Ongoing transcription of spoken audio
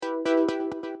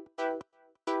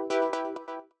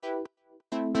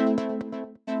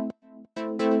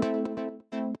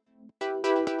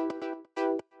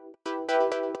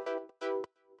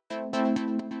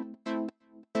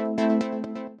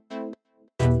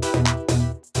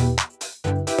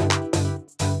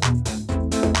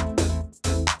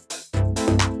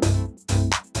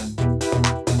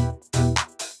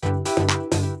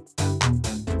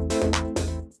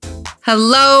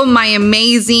Hello, my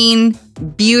amazing,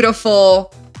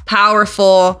 beautiful,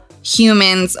 powerful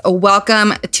humans.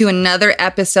 Welcome to another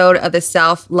episode of the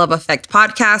Self-Love Effect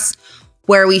podcast,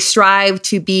 where we strive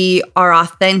to be our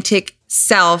authentic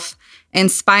self,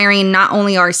 inspiring not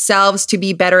only ourselves to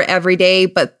be better every day,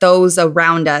 but those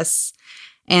around us.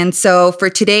 And so for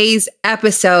today's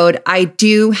episode, I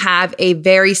do have a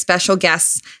very special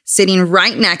guest sitting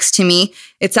right next to me.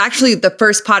 It's actually the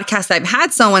first podcast I've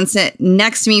had someone sit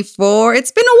next to me for,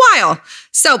 it's been a while.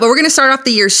 But we're going to start off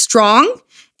the year strong.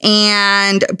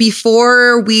 And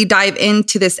before we dive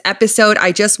into this episode,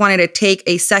 I just wanted to take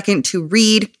a second to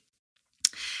read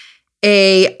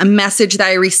a message that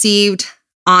I received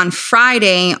on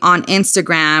Friday on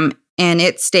Instagram. And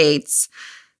it states,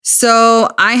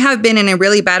 "So I have been in a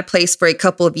really bad place for a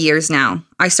couple of years now.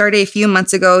 I started a few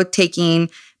months ago taking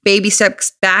baby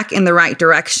steps back in the right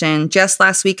direction. Just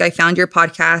last week, I found your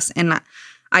podcast and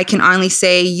I can honestly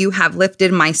say you have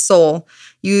lifted my soul.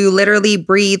 You literally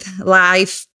breathe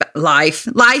life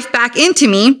back into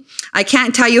me. I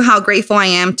can't tell you how grateful I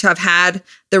am to have had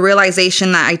the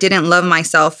realization that I didn't love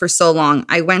myself for so long.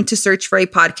 I went to search for a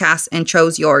podcast and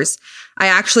chose yours. I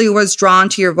actually was drawn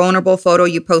to your vulnerable photo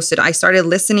you posted. I started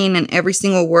listening and every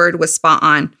single word was spot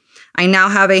on. I now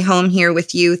have a home here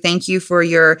with you. Thank you for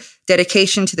your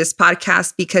dedication to this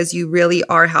podcast because you really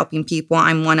are helping people.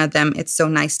 I'm one of them. It's so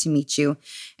nice to meet you."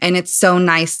 And it's so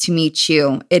nice to meet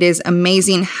you. It is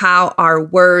amazing how our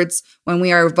words, when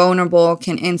we are vulnerable,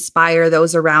 can inspire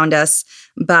those around us.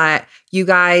 But you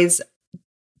guys,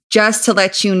 just to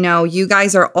let you know, you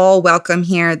guys are all welcome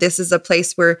here. This is a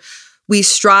place where we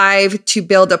strive to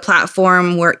build a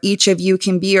platform where each of you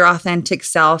can be your authentic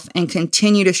self and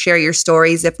continue to share your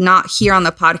stories, if not here on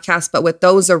the podcast, but with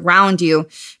those around you,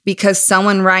 because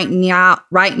someone right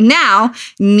now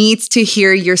needs to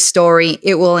hear your story.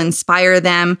 It will inspire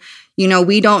them. You know,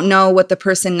 we don't know what the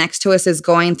person next to us is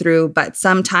going through, but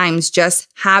sometimes just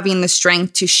having the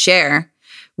strength to share,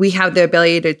 we have the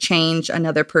ability to change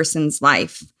another person's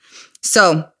life.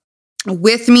 So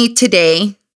with me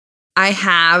today, I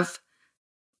have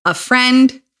a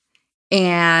friend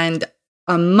and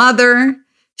a mother.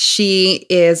 She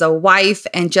is a wife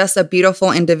and just a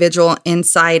beautiful individual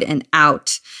inside and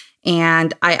out.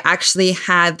 And I actually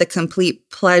had the complete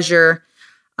pleasure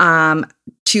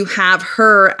to have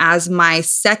her as my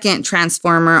second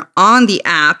transformer on the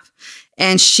app.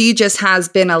 And she just has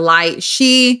been a light.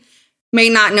 She may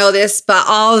not know this, but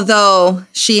although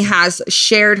she has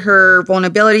shared her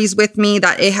vulnerabilities with me,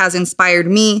 that it has inspired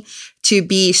me to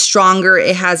be stronger.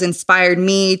 It has inspired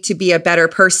me to be a better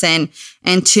person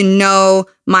and to know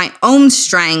my own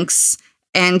strengths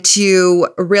and to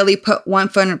really put one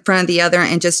foot in front of the other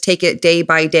and just take it day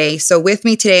by day. So with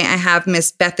me today, I have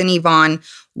Miss Bethany Vaughn.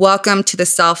 Welcome to the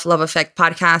Self-Love Effect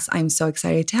podcast. I'm so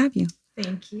excited to have you.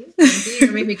 Thank you. Thank you.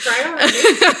 You made me cry already.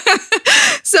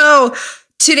 So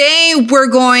today we're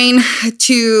going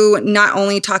to not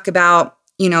only talk about,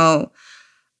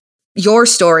 your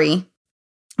story,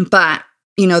 but,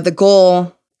 the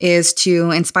goal is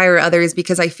to inspire others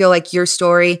because I feel like your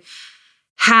story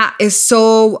is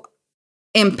so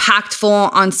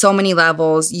impactful on so many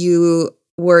levels. You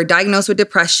were diagnosed with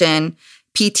depression,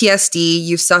 PTSD,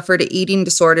 you suffered an eating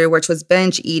disorder, which was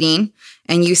binge eating,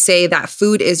 and you say that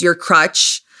food is your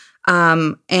crutch.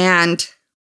 And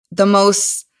the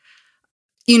most,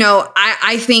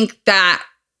 I think that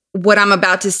what I'm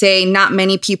about to say, not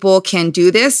many people can do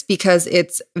this because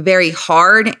it's very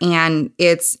hard and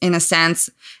it's, in a sense,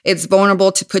 it's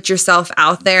vulnerable to put yourself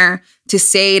out there, to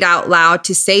say it out loud,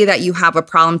 to say that you have a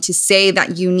problem, to say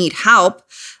that you need help.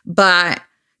 But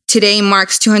today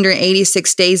marks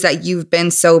 286 days that you've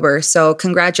been sober. So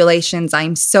congratulations.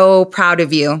 I'm so proud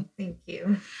of you. Thank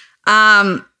you.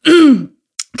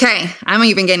 Okay, I'm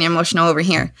even getting emotional over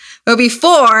here. But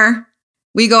before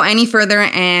we go any further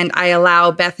and I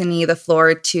allow Bethany the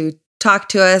floor to talk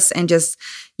to us and just,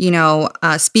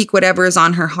 speak whatever is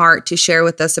on her heart to share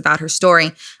with us about her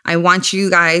story, I want you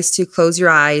guys to close your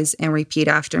eyes and repeat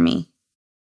after me.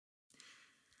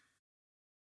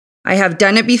 I have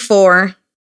done it before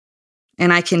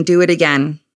and I can do it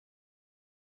again.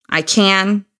 I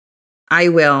can, I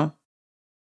will.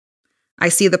 I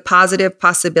see the positive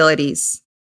possibilities.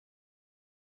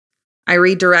 I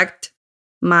redirect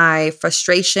my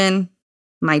frustration,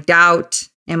 my doubt,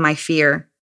 and my fear,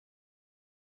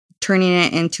 turning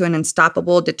it into an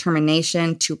unstoppable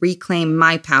determination to reclaim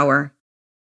my power.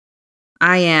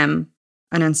 I am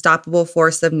an unstoppable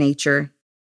force of nature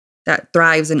that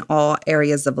thrives in all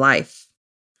areas of life.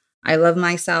 I love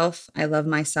myself. I love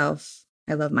myself.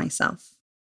 I love myself.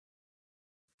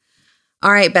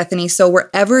 All right, Bethany. So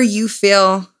wherever you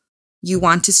feel you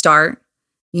want to start,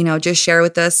 just share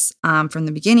with us from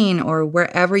the beginning or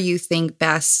wherever you think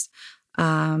best.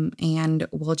 And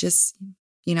we'll just,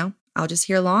 I'll just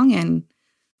hear along and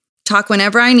talk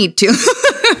whenever I need to.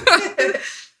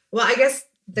 Well, I guess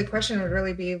the question would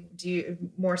really be, do you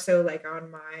more so like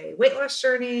on my weight loss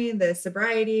journey, the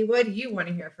sobriety? What do you want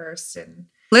to hear first? And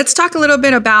let's talk a little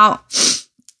bit about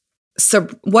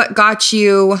what got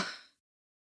you,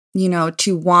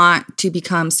 to want to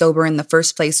become sober in the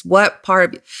first place. What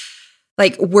part,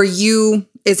 like,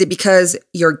 is it because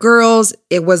you're girls?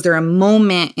 Was there a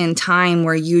moment in time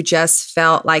where you just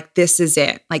felt like this is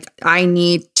it? Like, I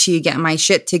need to get my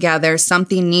shit together.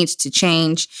 Something needs to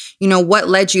change. What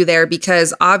led you there?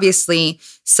 Because obviously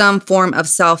some form of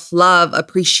self-love,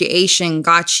 appreciation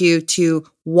got you to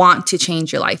want to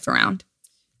change your life around.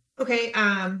 Okay.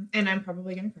 And I'm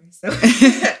probably going to cry. So,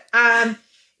 I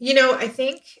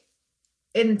think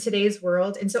in today's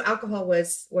world, and so alcohol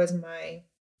was my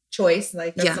choice.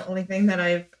 Like that's the only thing that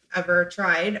I've ever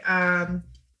tried.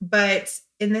 But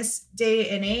in this day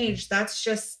and age, that's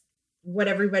just what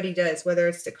everybody does, whether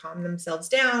it's to calm themselves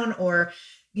down or,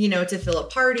 to fill a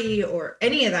party or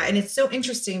any of that. And it's so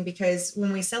interesting because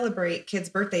when we celebrate kids'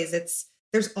 birthdays,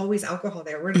 there's always alcohol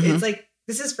there. It's like,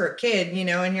 this is for a kid,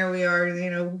 and here we are,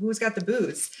 who's got the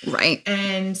booze? Right.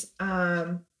 And,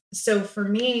 so for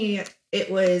me,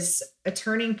 it was a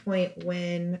turning point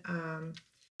when,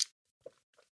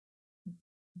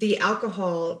 the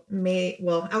alcohol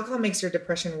makes your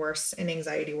depression worse and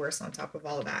anxiety worse on top of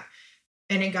all of that.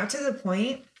 And it got to the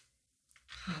point,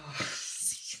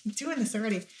 I'm doing this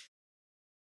already,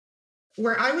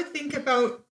 where I would think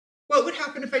about what would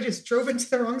happen if I just drove into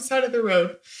the wrong side of the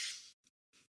road.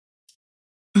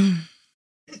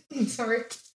 Sorry.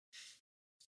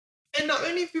 And not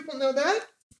many people know that.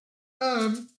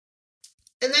 And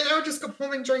then I would just go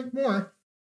home and drink more.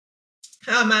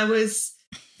 I was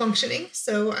functioning.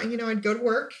 So, I'd go to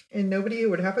work and nobody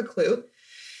would have a clue.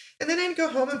 And then I'd go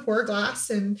home and pour a glass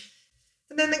and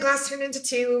then the glass turned into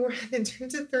 2, then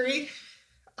turned into 3.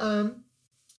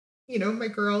 My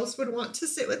girls would want to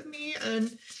sit with me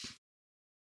and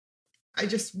I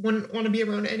just wouldn't want to be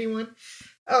around anyone.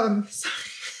 Sorry.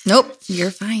 Nope, you're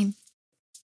fine.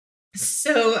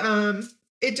 So,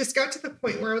 it just got to the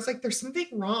point where I was like, there's something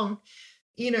wrong.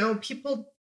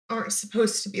 People aren't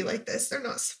supposed to be like this. They're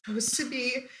not supposed to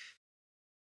be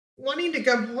wanting to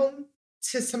come home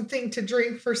to something to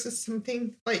drink versus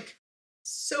something like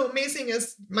so amazing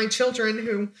as my children,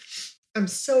 who I'm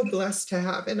so blessed to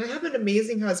have. And I have an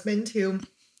amazing husband who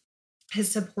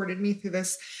has supported me through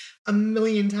this a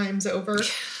million times over.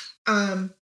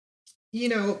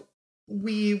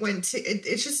 We went to,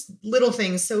 it's just little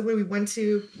things. So when we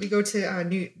go to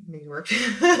New York,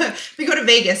 we go to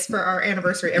Vegas for our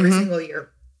anniversary every single year.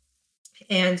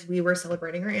 And we were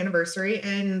celebrating our anniversary.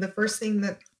 And the first thing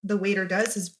that the waiter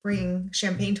does is bring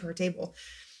champagne to our table.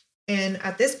 And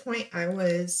at this point I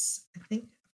was, I think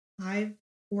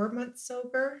 4 months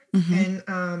sober. And,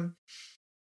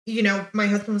 my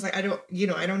husband was like, I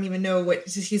don't even know what,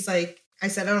 he's like, I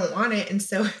said, I don't want it. And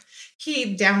so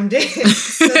he downed it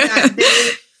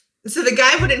so the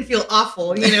guy wouldn't feel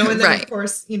awful, and then right. Of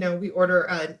course, we order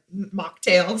a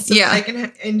mocktail so that I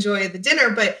can enjoy the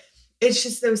dinner. But it's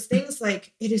just those things,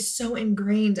 like, it is so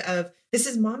ingrained of, this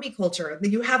is mommy culture.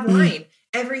 You have wine.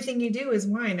 Everything you do is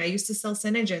wine. I used to sell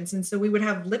Synergens. And so we would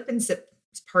have lip and sip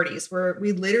parties where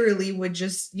we literally would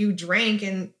you drank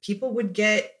and people would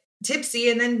get tipsy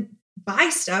and then buy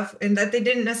stuff and that they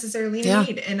didn't necessarily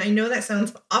need. And I know that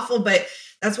sounds awful, but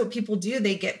that's what people do.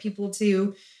 They get people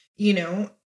to,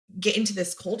 get into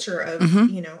this culture of,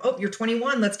 oh, you're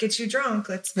 21, let's get you drunk.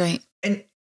 Right. And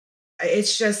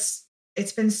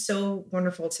it's been so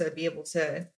wonderful to be able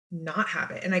to not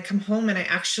have it. And I come home and I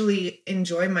actually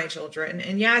enjoy my children.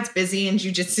 And it's busy and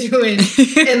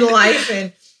jujitsu and life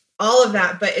and all of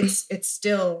that, but it's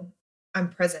still, I'm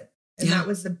present. And that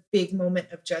was the big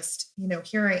moment of just,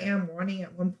 here I am wanting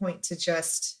at one point to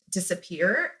just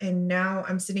disappear. And now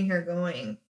I'm sitting here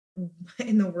going, what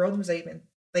in the world was I even,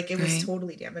 like, it was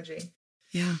totally damaging.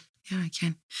 Yeah. Yeah,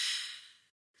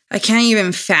 I can't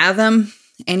even fathom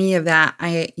any of that.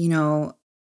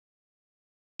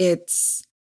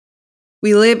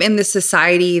 We live in this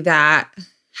society that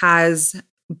has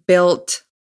built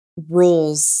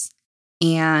rules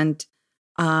and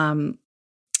a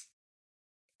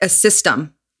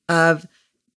system of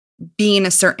being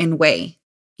a certain way.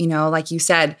 Like you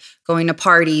said, going to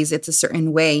parties, it's a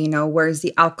certain way, where's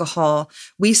the alcohol?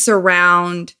 We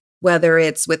surround, whether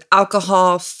it's with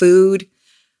alcohol, food,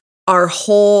 our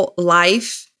whole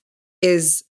life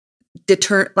is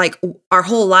our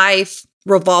whole life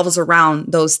revolves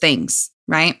around those things,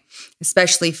 right?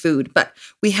 Especially food. But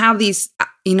we have these,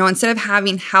 instead of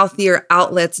having healthier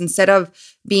outlets, instead of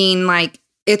being like,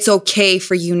 it's okay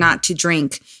for you not to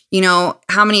drink.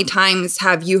 How many times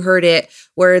have you heard it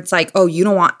where it's like, oh, you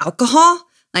don't want alcohol?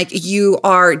 Like you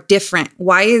are different.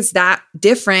 Why is that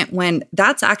different when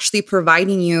that's actually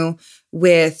providing you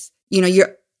with,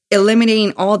 you're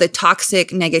eliminating all the toxic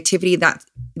negativity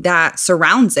that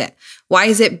surrounds it? Why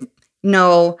is it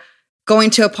going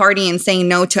to a party and saying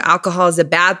no to alcohol is a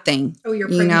bad thing? Oh, you're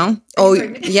pregnant. Oh,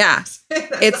 pregnant? Yeah.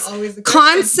 It's always the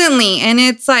constantly. And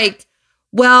it's like,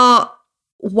 well,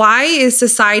 why is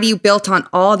society built on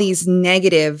all these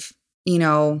negative,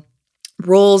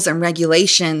 rules and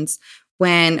regulations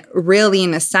when really,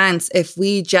 in a sense, if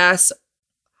we just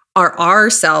are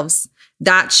ourselves,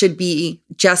 that should be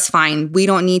just fine. We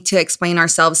don't need to explain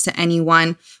ourselves to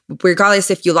anyone, regardless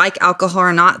if you like alcohol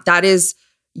or not. That is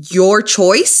your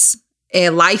choice.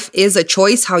 Life is a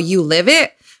choice, how you live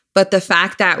it. But the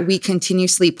fact that we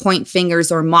continuously point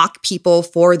fingers or mock people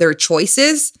for their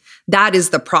choices, that is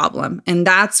the problem. And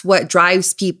that's what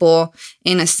drives people,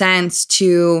 in a sense,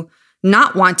 to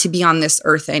not want to be on this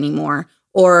earth anymore.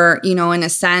 Or, in a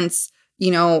sense,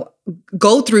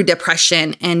 go through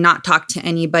depression and not talk to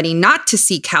anybody, not to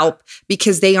seek help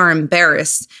because they are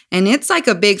embarrassed. And it's like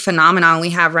a big phenomenon we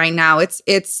have right now.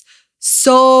 It's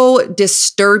so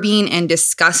disturbing and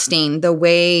disgusting the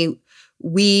way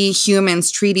we humans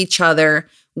treat each other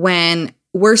when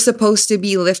we're supposed to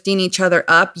be lifting each other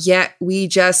up, yet we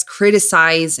just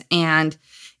criticize. And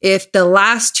if the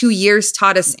last 2 years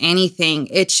taught us anything,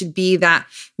 it should be that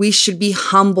we should be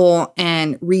humble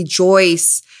and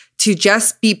rejoice to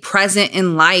just be present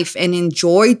in life and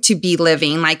enjoy to be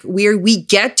living. Like we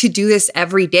get to do this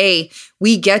every day.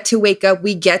 We get to wake up.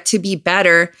 We get to be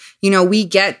better. We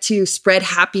get to spread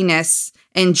happiness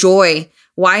and joy.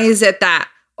 Why is it that,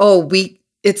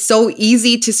 it's so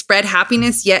easy to spread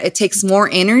happiness, yet it takes more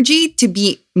energy to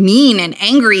be mean and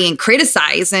angry and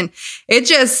criticize? And it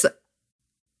just,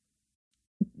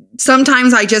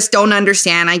 sometimes I just don't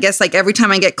understand. I guess like every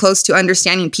time I get close to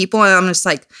understanding people, I'm just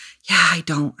like, yeah, I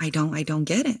don't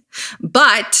get it.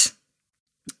 But,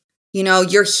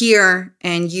 you're here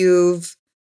and you've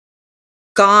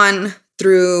gone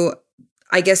through,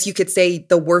 I guess you could say,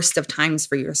 the worst of times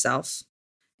for yourself.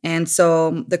 And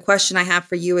so the question I have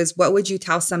for you is, what would you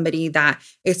tell somebody that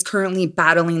is currently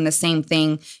battling the same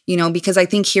thing? Because I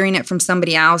think hearing it from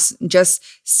somebody else, just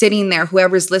sitting there,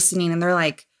 whoever's listening, and they're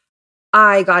like,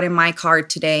 I got in my car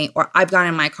today, or I've got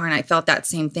in my car and I felt that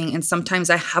same thing. And sometimes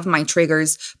I have my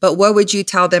triggers, but what would you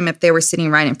tell them if they were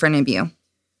sitting right in front of you?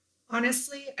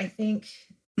 Honestly, I think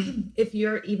if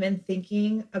you're even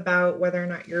thinking about whether or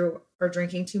not you are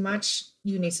drinking too much,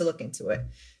 you need to look into it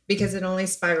because it only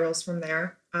spirals from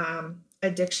there.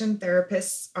 Addiction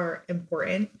therapists are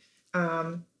important.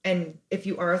 And if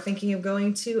you are thinking of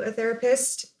going to a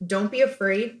therapist, don't be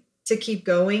afraid to keep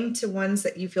going to ones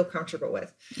that you feel comfortable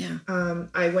with. Yeah.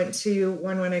 I went to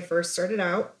one when I first started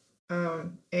out.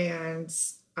 And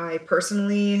I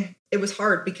personally, it was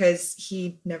hard because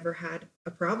he never had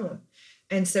a problem.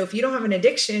 And so if you don't have an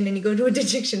addiction and you go to an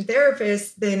addiction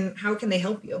therapist, then how can they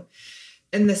help you?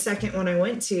 And the second one I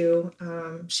went to,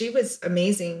 she was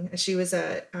amazing. She was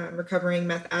a recovering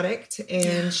meth addict.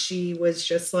 And she was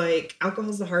just like,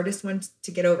 alcohol's the hardest one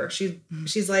to get over.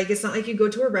 She's like, it's not like you go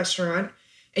to a restaurant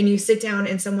and you sit down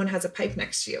and someone has a pipe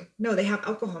next to you. No, they have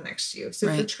alcohol next to you. So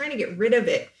if you're trying to get rid of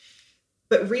it,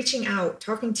 but reaching out,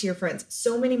 talking to your friends,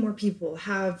 so many more people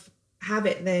have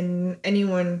it than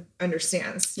anyone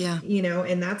understands. Yeah.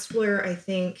 And that's where I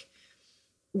think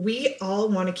we all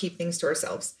want to keep things to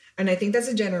ourselves. And I think that's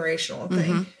a generational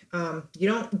thing. You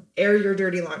don't air your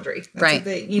dirty laundry. That's what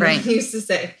they used to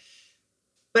say.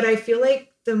 But I feel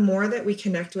like the more that we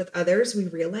connect with others, we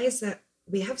realize that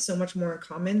we have so much more in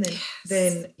common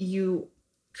than you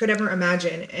could ever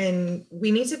imagine. And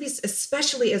we need to be,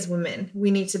 especially as women,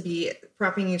 we need to be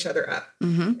propping each other up.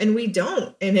 And we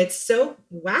don't. And it's so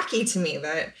wacky to me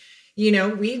that,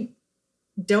 we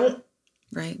don't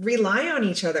rely on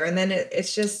each other. And then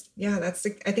it's just, I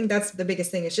think that's the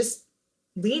biggest thing. It's just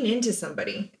lean into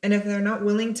somebody. And if they're not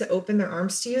willing to open their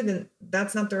arms to you, then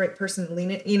that's not the right person to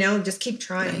lean in, just keep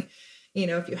trying.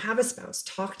 If you have a spouse,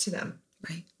 talk to them.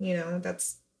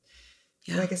 That's,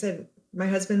 like I said, my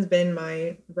husband's been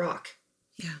my rock.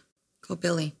 Yeah. Go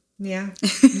Billy. Yeah.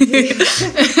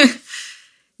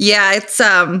 Yeah. It's,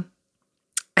 I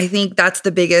think that's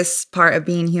the biggest part of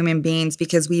being human beings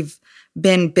because we've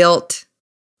been built,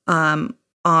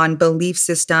 on belief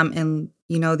system and,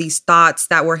 these thoughts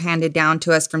that were handed down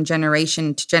to us from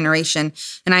generation to generation.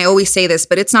 And I always say this,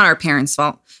 but it's not our parents'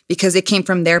 fault because it came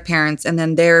from their parents and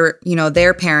then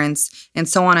their parents and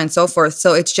so on and so forth.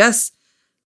 So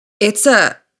it's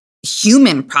a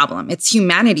human problem. It's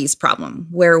humanity's problem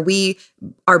where we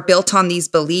are built on these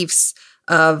beliefs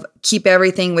of keep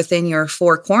everything within your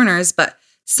four corners, but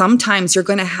sometimes you're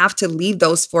going to have to leave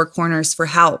those four corners for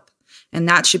help. And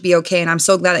that should be okay. And I'm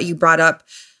so glad that you brought up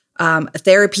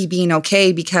therapy being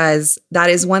okay, because that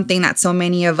is one thing that so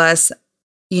many of us,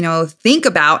 think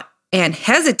about and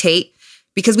hesitate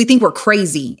because we think we're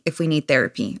crazy if we need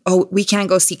therapy. Oh, we can't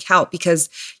go seek help because,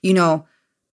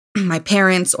 my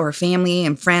parents or family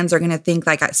and friends are going to think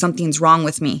like something's wrong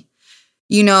with me.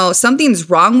 Something's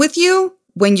wrong with you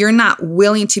when you're not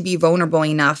willing to be vulnerable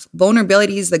enough.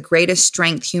 Vulnerability is the greatest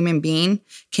strength human being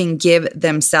can give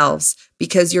themselves,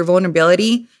 because your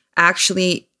vulnerability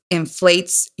actually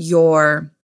inflates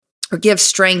or gives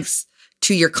strength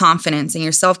to your confidence and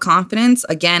your self-confidence.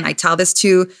 Again, I tell this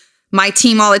to my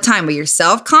team all the time, but your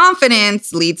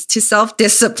self-confidence leads to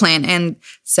self-discipline, and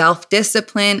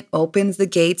self-discipline opens the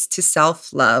gates to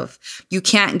self-love. You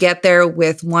can't get there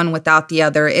with one without the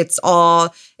other. It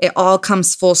all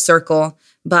comes full circle,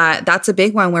 but that's a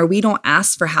big one where we don't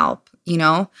ask for help.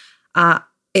 You have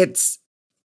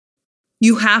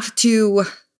to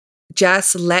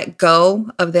just let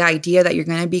go of the idea that you're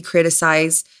going to be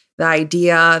criticized, the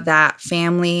idea that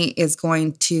family is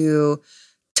going to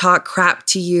talk crap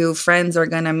to you, friends are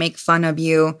going to make fun of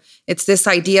you. It's this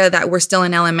idea that we're still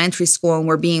in elementary school and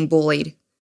we're being bullied.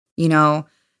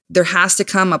 There has to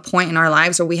come a point in our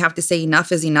lives where we have to say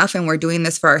enough is enough, and we're doing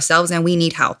this for ourselves and we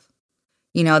need help.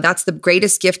 That's the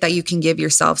greatest gift that you can give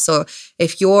yourself. So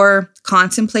if you're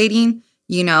contemplating,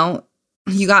 you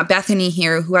got Bethany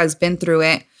here who has been through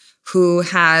it, who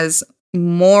has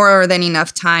more than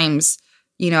enough times,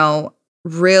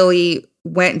 really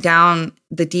went down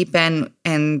the deep end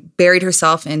and buried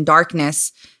herself in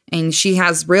darkness. And she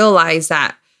has realized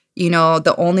that,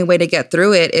 the only way to get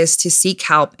through it is to seek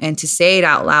help and to say it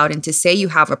out loud and to say you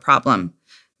have a problem,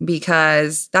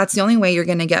 because that's the only way you're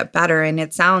going to get better. And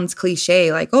it sounds cliche,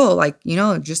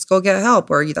 just go get help,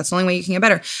 or that's the only way you can get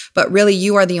better. But really,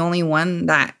 you are the only one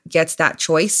that gets that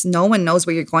choice. No one knows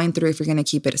what you're going through if you're going to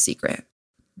keep it a secret.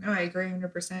 No, I agree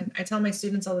 100%. I tell my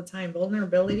students all the time,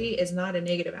 vulnerability is not a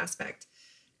negative aspect.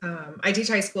 I teach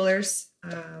high schoolers.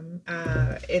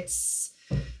 It's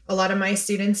a lot of my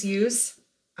students use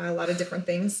a lot of different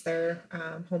things. Their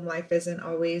home life isn't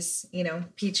always,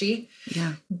 peachy.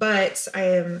 Yeah. But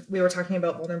we were talking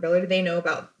about vulnerability. They know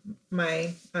about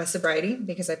my sobriety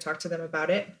because I've talked to them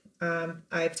about it.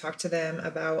 I've talked to them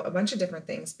about a bunch of different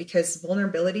things, because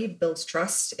vulnerability builds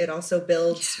trust. It also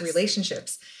builds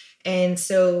relationships. And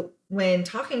so when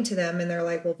talking to them and they're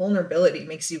like, well, vulnerability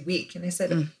makes you weak. And I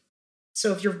said,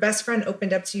 so if your best friend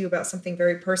opened up to you about something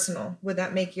very personal, would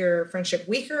that make your friendship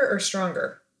weaker or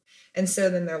stronger? And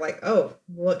so then they're like, oh,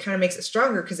 well, it kind of makes it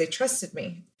stronger because they trusted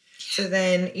me. So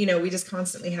then, we just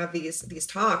constantly have these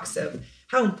talks of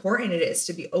how important it is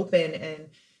to be open. And,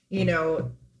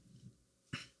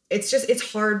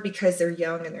 it's hard because they're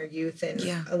young and they're youth, and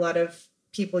a lot of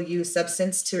people use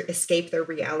substance to escape their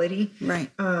reality. Right.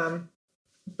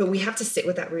 But we have to sit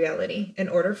with that reality in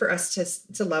order for us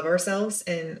to love ourselves.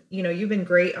 And, you've been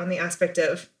great on the aspect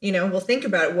of, we'll think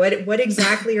about it. What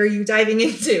exactly are you diving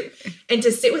into? And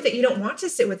to sit with it, you don't want to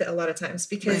sit with it a lot of times,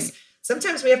 because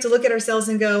sometimes we have to look at ourselves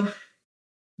and go,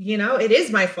 it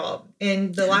is my fault.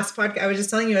 And the last podcast, I was just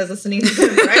telling you, I was listening to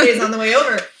Fridays on the way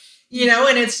over,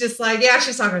 and it's just like,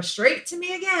 she's talking straight to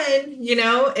me again.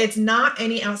 It's not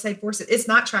any outside forces. It's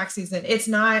not track season. It's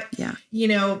not,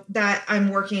 that I'm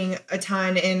working a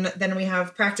ton and then we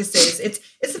have practices. It's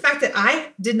the fact that I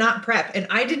did not prep and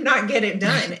I did not get it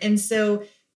done. And so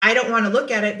I don't want to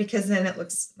look at it, because then it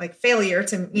looks like failure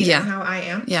to, know, how I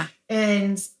am. Yeah.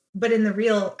 But in the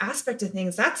real aspect of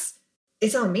things,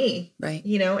 it's on me. Right.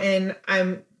 And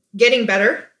I'm getting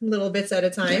better little bits at a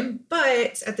time,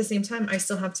 but at the same time, I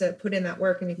still have to put in that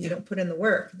work. And if you don't put in the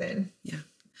work, then. Yeah.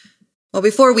 Well,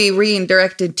 before we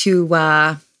redirected to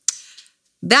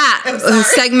that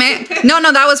segment, no,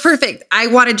 that was perfect. I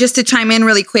wanted just to chime in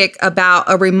really quick about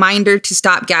a reminder to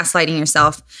stop gaslighting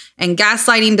yourself. And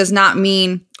gaslighting does not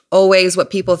mean always what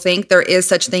people think. There is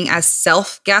such thing as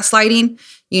self-gaslighting.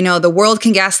 The world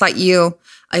can gaslight you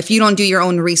if you don't do your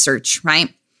own research,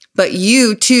 right? But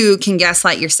you too can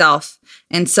gaslight yourself.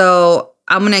 And so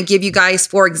I'm going to give you guys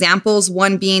 4 examples.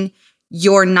 One being,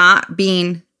 you're not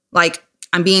being like,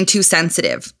 I'm being too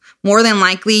sensitive. More than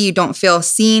likely, you don't feel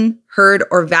seen, heard,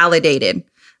 or validated.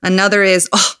 Another is,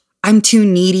 I'm too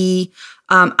needy.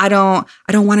 I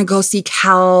don't want to go seek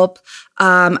help.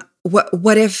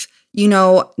 What if,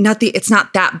 nothing, it's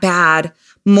not that bad.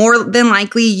 More than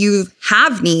likely you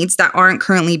have needs that aren't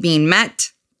currently being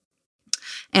met.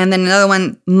 And then another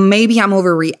one, maybe I'm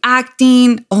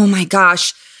overreacting. Oh my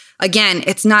gosh. Again,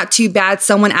 it's not too bad.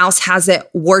 Someone else has it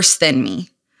worse than me.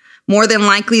 More than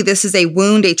likely, this is a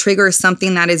wound, a trigger,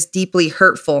 something that is deeply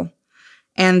hurtful.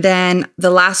 And then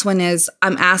the last one is,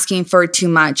 I'm asking for too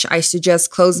much. I should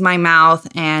just close my mouth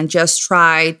and just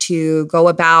try to go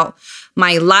about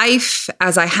my life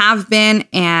as I have been.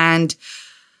 And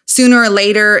sooner or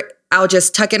later, I'll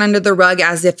just tuck it under the rug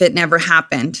as if it never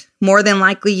happened. More than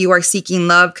likely, you are seeking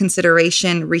love,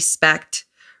 consideration, respect,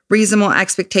 reasonable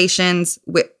expectations,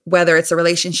 whether it's a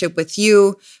relationship with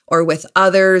you or with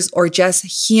others, or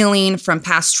just healing from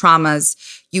past traumas.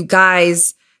 You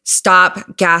guys, stop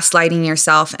gaslighting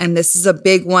yourself. And this is a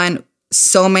big one.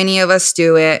 So many of us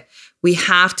do it. We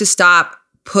have to stop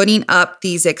putting up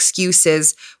these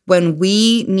excuses when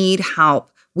we need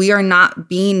help. We are not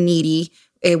being needy.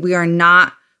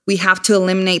 We have to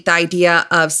eliminate the idea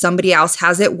of somebody else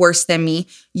has it worse than me.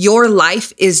 Your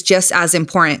life is just as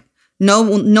important.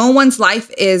 No one's life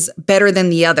is better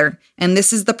than the other. And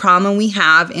this is the problem we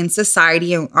have in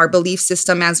society and our belief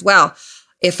system as well.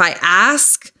 If I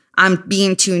ask, I'm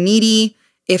being too needy.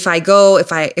 If I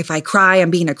cry,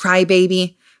 I'm being a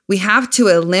crybaby. We have to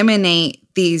eliminate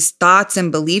these thoughts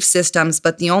and belief systems.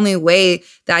 But the only way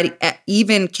that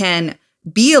even can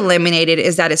be eliminated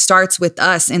is that it starts with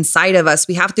us, inside of us.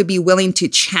 We have to be willing to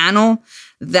channel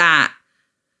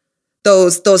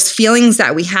those feelings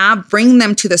that we have, bring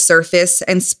them to the surface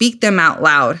and speak them out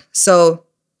loud. So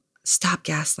stop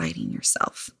gaslighting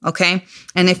yourself, okay?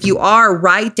 And if you are,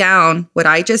 write down what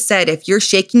I just said. If you're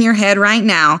shaking your head right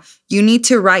now, you need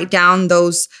to write down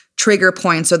those trigger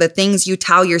points or the things you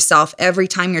tell yourself every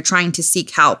time you're trying to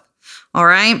seek help, all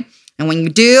right? And when you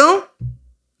do,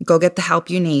 go get the help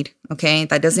you need, okay?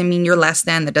 That doesn't mean you're less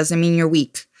than. That doesn't mean you're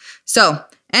weak. So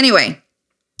anyway,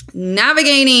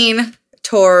 navigating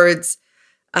towards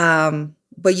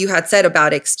what you had said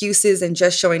about excuses and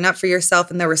just showing up for yourself.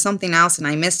 And there was something else and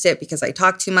I missed it because I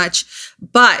talked too much.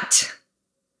 But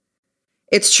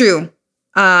it's true.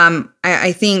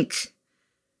 I think,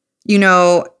 when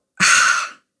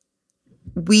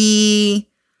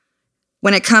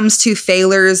it comes to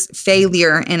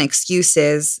failure and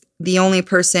excuses, the only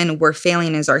person we're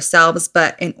failing is ourselves.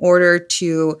 But in order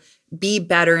to be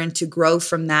better and to grow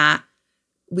from that,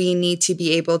 we need to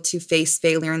be able to face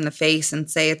failure in the face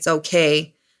and say it's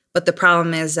okay. But the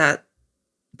problem is that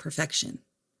perfection,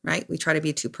 right? We try to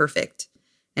be too perfect.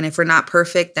 And if we're not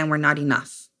perfect, then we're not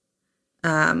enough.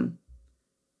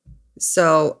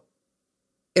 So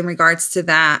in regards to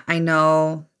that, I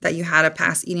know that you had a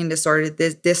past eating disorder.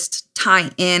 This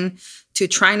tie in to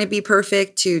trying to be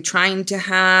perfect, to trying to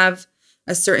have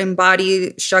a certain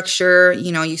body structure.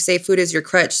 You say food is your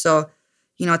crutch. So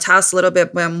tell us a little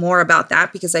bit more about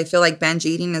that, because I feel like binge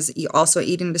eating is also an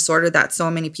eating disorder that so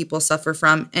many people suffer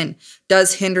from and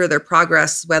does hinder their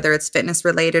progress, whether it's fitness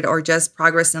related or just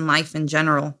progress in life in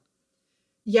general.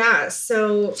 Yeah.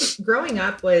 So growing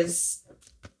up was,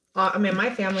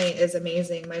 my family is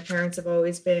amazing. My parents have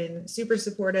always been super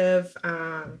supportive.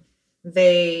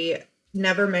 They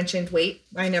never mentioned weight.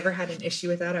 I never had an issue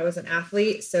with that. I was an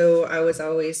athlete. So I was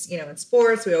always, in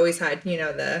sports. We always had,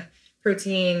 the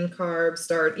protein, carbs,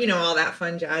 starch, all that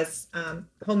fun jazz.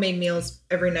 Homemade meals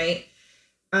every night.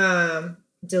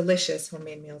 Delicious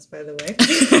homemade meals, by the way.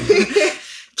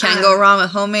 Can't go wrong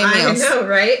with homemade meals. I know,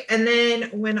 right? And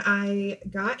then when I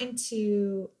got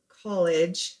into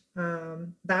college,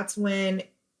 that's when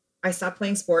I stopped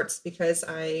playing sports because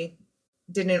I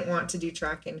didn't want to do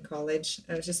track in college.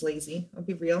 I was just lazy. I'll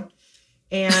be real.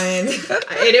 And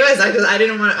I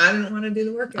didn't want to do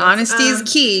the work. Honesty is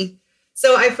key.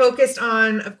 So I focused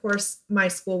on, of course, my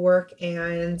schoolwork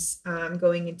and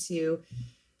going into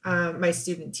my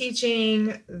student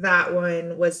teaching. That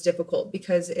one was difficult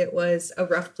because it was a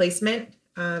rough placement,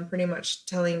 pretty much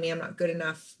telling me I'm not good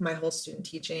enough my whole student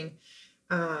teaching.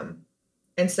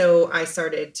 And so I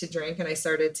started to drink and I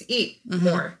started to eat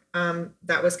more.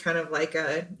 That was kind of like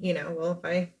if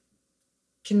I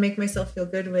can make myself feel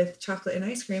good with chocolate and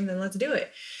ice cream, then let's do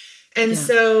it. And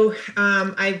so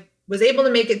I was able to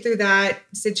make it through that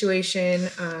situation.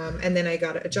 And then I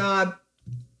got a job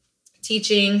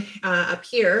teaching up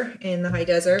here in the high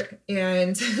desert.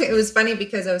 And it was funny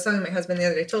because I was telling my husband the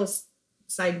other day, total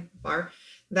sidebar,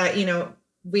 that,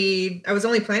 I was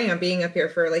only planning on being up here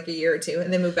for like a year or two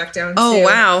and then moved back down to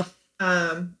wow.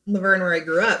 Laverne, where I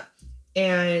grew up.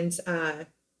 And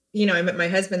I met my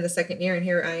husband the second year, and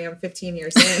here I am 15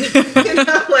 years in. And I'm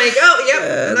like, oh,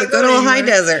 yep. The good old high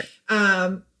desert.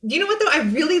 You know what, though? I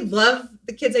really love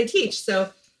the kids I teach.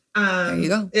 So there you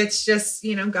go. It's just,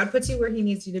 God puts you where he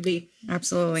needs you to be.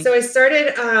 Absolutely. So I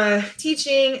started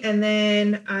teaching, and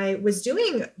then I was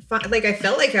doing fine. Like, I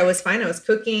felt like I was fine. I was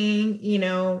cooking,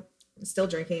 still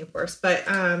drinking, of course, but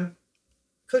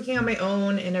cooking on my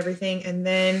own and everything. And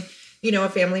then, a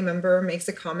family member makes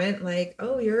a comment like,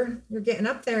 oh, you're getting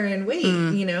up there in weight,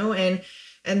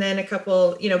 and then a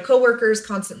couple, coworkers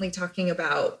constantly talking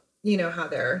about, how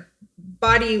their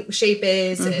body shape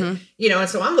is. And, and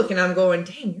so I'm looking, I'm going,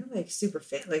 dang, you're like super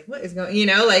fit. Like, what is going,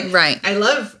 right. I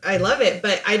love it.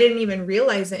 But I didn't even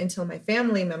realize it until my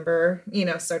family member,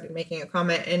 started making a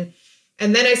comment.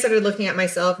 And then I started looking at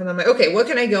myself, and I'm like, okay, what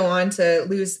can I go on to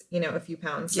lose, a few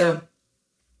pounds? So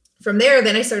from there,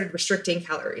 then I started restricting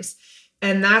calories.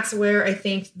 And that's where I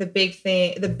think the big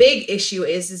issue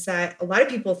is that a lot of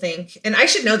people think, and I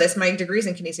should know this, my degree's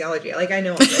in kinesiology. Like, I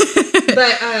know all this,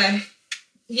 but,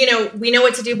 we know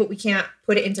what to do, but we can't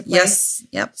put it into place. Yes.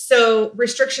 Yep. So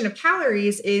restriction of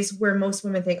calories is where most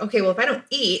women think, okay, well, if I don't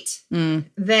eat,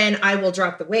 then I will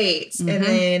drop the weight. And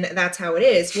then that's how it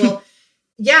is. Well,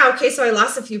 yeah. Okay. So I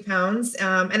lost a few pounds,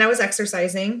 and I was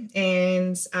exercising,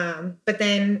 and, but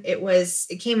then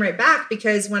it came right back,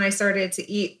 because when I started to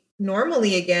eat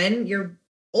normally again,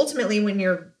 when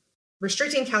you're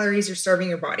restricting calories, you're starving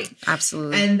your body.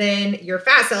 Absolutely. And then your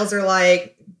fat cells are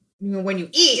like, when you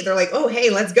eat, they're like, oh,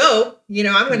 hey, let's go.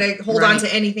 I'm going to hold on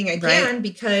to anything I can,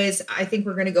 because I think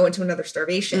we're going to go into another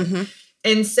starvation.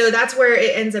 And so that's where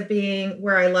it ends up being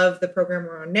where I love the program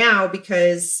we're on now,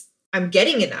 because I'm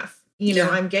getting enough.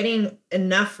 I'm getting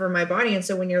enough for my body. And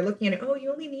so when you're looking at it, oh,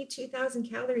 you only need 2,000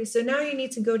 calories. So now you need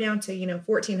to go down to,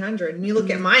 1,400. And you look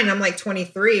at mine, I'm like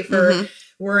 23 for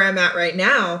where I'm at right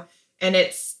now. And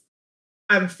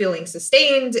I'm feeling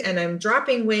sustained, and I'm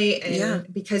dropping weight.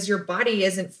 And because your body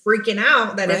isn't freaking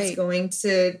out that it's going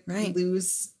to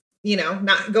lose,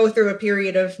 not go through a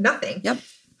period of nothing. Yep.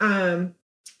 And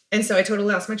so I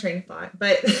totally lost my train of thought,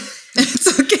 but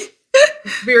it's okay.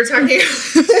 We were talking,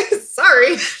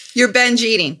 sorry. You're binge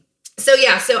eating. So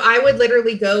I would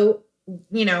literally go,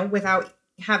 without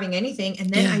having anything. And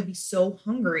then I'd be so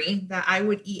hungry that I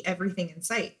would eat everything in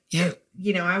sight. Yeah.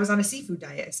 I was on a seafood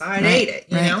diet, so I ate it,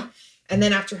 you know? And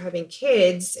then after having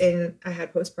kids, and I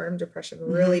had postpartum depression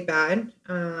really bad.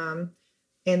 And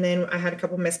then I had a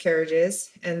couple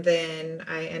miscarriages, and then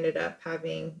I ended up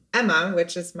having Emma,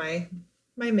 which is my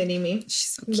mini-me.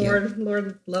 She's so cute.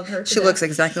 Lord, love her. She looks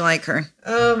exactly like her.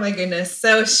 Oh my goodness.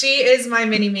 So she is my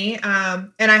mini-me.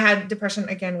 And I had depression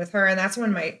again with her. And that's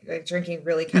when my drinking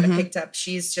really kind of picked up.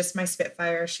 She's just my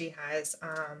Spitfire. She has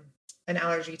an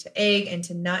allergy to egg and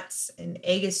to nuts. And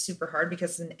egg is super hard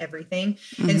because it's in everything.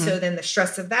 And so then the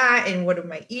stress of that, and what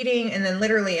am I eating? And then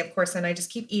literally, of course, then I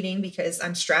just keep eating because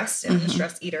I'm stressed, and I'm a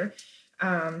stress eater.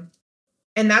 And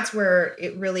that's where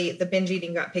the binge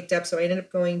eating got picked up. So I ended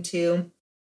up going to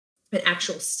an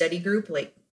actual study group,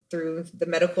 like through the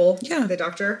the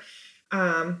doctor.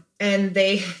 And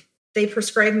they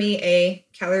prescribed me a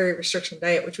calorie restriction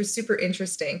diet, which was super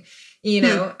interesting,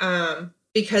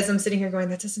 because I'm sitting here going,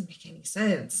 that doesn't make any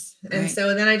sense. Right. And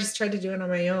so then I just tried to do it on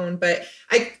my own, but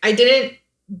I didn't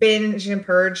binge and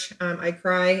purge. I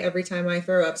cry every time I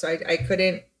throw up. So I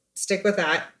couldn't stick with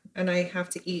that. And I have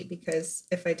to eat, because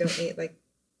if I don't eat, like,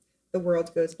 the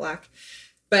world goes black.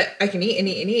 But I can eat and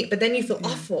eat and eat. But then you feel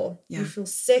awful. Yeah. You feel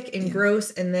sick and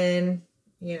gross. And then,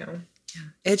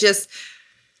 It just,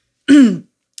 when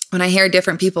I hear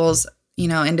different people's,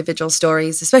 individual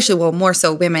stories, especially, more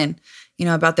so women,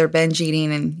 about their binge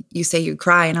eating, and you say you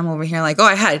cry, and I'm over here like, oh,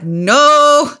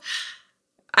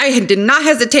 I did not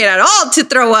hesitate at all to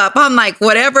throw up. I'm like,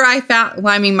 whatever I found.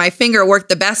 Well, I mean, my finger worked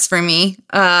the best for me.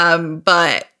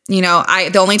 But,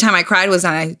 the only time I cried was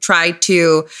when I tried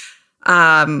to,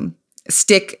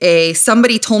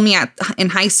 somebody told me in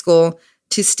high school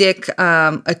to stick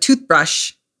a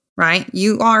toothbrush, right?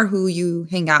 You are who you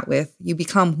hang out with. You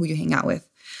become who you hang out with.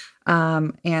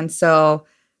 And so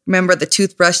remember the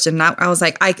toothbrush I was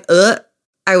like, I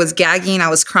was gagging. I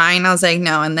was crying. I was like,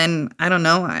 no. And then I don't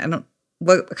know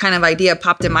what kind of idea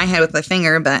popped in my head with my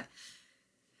finger, but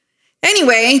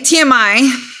anyway, TMI.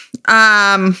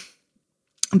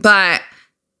 But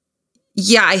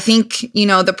yeah, I think,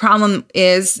 the problem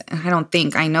is,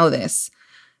 I know this,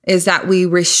 is that we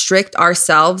restrict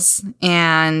ourselves,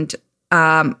 and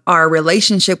our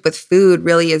relationship with food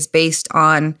really is based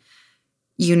on,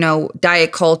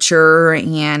 diet culture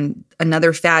and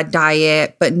another fad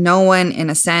diet, but no one in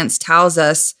a sense tells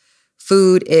us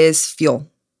food is fuel.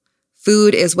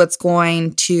 Food is what's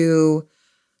going to,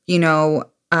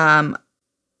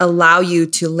 allow you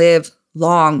to live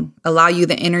long, allow you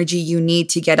the energy you need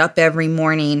to get up every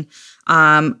morning,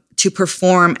 to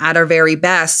perform at our very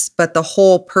best. But the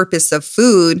whole purpose of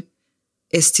food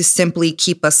is to simply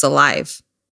keep us alive.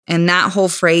 And that whole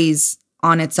phrase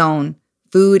on its own,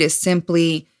 food is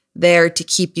simply there to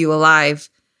keep you alive,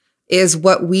 is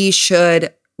what we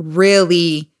should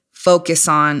really focus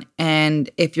on. And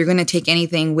if you're going to take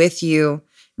anything with you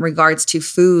in regards to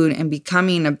food and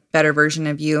becoming a better version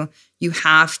of you, you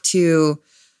have to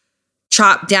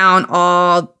chop down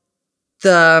all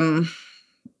the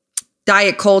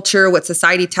diet culture, what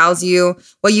society tells you,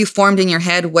 what you formed in your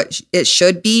head, what it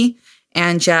should be,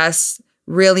 and just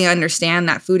really understand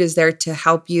that food is there to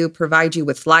help you, provide you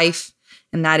with life.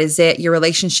 And that is it. Your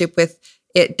relationship with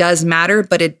it does matter,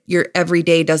 but your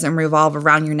everyday doesn't revolve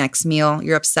around your next meal,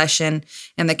 your obsession.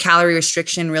 And the calorie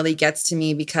restriction really gets to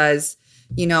me because,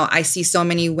 I see so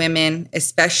many women,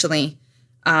 especially,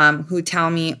 who tell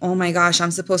me, oh my gosh,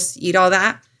 I'm supposed to eat all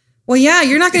that. Well, yeah,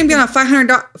 you're not going to be on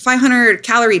a 500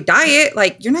 calorie diet.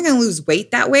 Like, you're not going to lose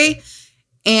weight that way.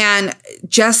 And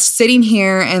just sitting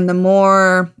here, and the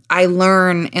more I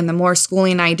learn and the more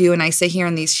schooling I do, and I sit here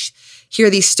and hear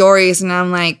these stories, and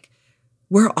I'm like,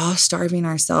 we're all starving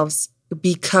ourselves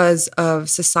because of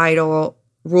societal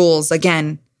rules.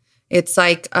 Again, it's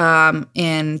like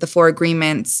in the Four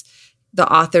Agreements, the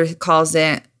author calls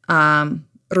it,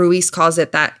 Ruiz calls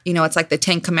it that, it's like the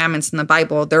 10 Commandments in the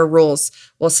Bible, they're rules.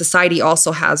 Well, society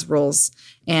also has rules,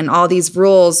 and all these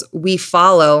rules we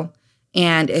follow.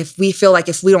 And if we feel like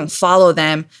if we don't follow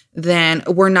them, then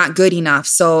we're not good enough.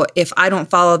 So if I don't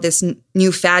follow this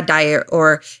new fad diet,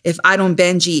 or if I don't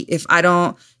binge eat, if I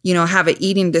don't, have an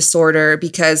eating disorder,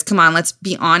 because come on, let's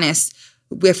be honest.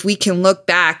 If we can look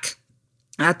back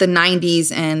at the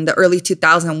 90s and the early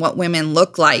 2000s, what women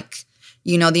look like,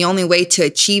 the only way to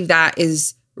achieve that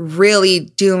is really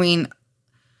doing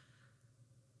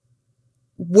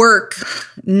work,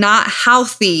 not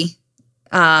healthy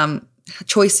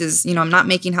choices. Not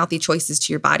making healthy choices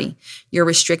to your body. You're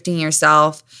restricting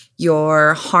yourself.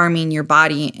 You're harming your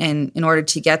body. And in order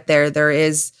to get there, there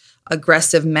is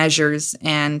aggressive measures.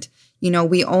 And,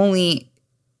 we only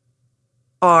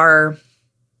are,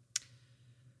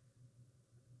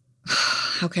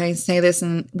 how can I say this?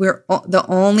 And the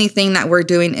only thing that we're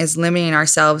doing is limiting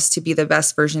ourselves to be the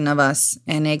best version of us.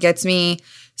 And it gets me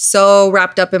so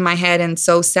wrapped up in my head and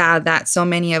so sad that so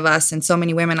many of us and so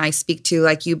many women I speak to,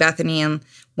 like you, Bethany, and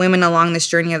women along this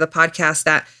journey of the podcast,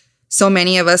 that so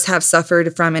many of us have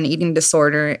suffered from an eating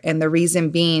disorder. And the reason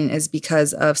being is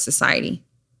because of society.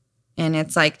 And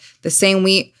it's like the same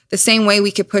way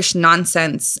we could push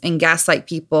nonsense and gaslight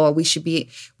people, we should be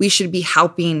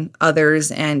helping others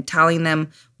and telling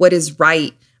them what is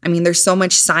right. I mean, there's so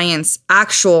much science,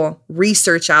 actual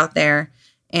research out there.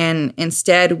 And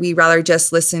instead, we rather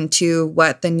just listen to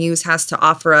what the news has to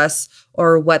offer us,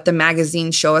 or what the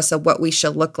magazines show us of what we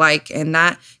should look like. And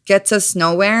that gets us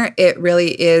nowhere. It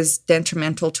really is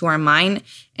detrimental to our mind.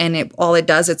 And all it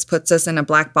does, it puts us in a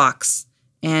black box.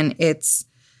 And it's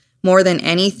more than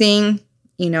anything,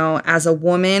 as a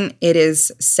woman, it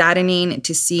is saddening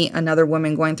to see another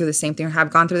woman going through the same thing, or have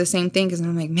gone through the same thing. Because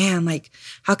I'm like, man,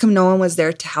 how come no one was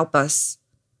there to help us?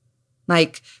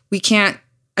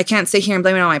 I can't sit here and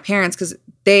blame it on my parents, because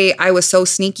I was so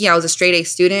sneaky. I was a straight A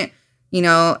student,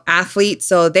 athlete.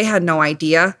 So they had no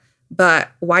idea. But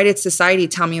why did society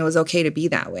tell me it was okay to be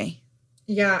that way?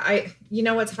 Yeah.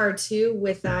 What's hard too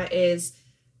with that is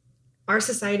our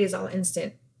society is all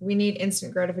instant. We need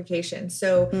instant gratification.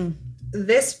 So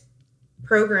this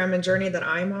program and journey that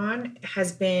I'm on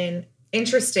has been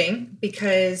interesting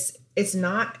because it's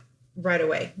not right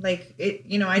away. Like it,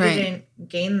 I didn't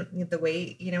gain the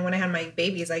weight, when I had my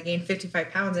babies, I gained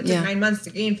 55 pounds. It took 9 months to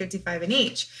gain 55 in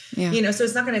each, so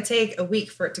it's not going to take a week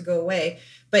for it to go away.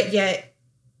 But yet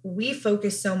we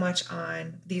focus so much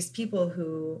on these people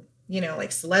who,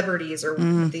 like celebrities or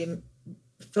the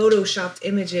photoshopped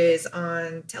images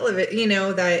on television,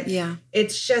 that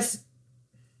it's just,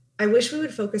 I wish we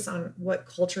would focus on what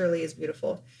culturally is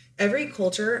beautiful. Every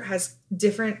culture has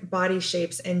different body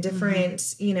shapes and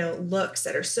different, looks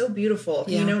that are so beautiful.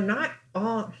 Not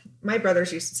all my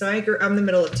brothers used to, so I'm the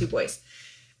middle of two boys.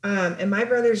 And my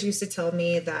brothers used to tell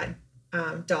me that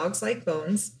dogs like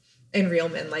bones and real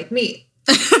men like meat.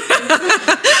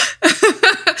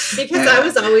 Because I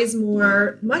was always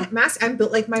more I'm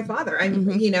built like my father. I'm,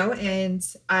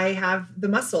 and I have the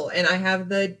muscle and I have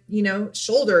the,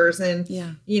 shoulders and,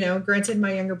 granted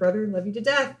my younger brother, love you to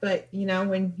death. But,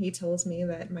 when he tells me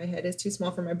that my head is too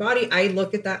small for my body, I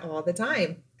look at that all the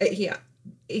time.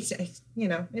 It's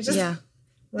just,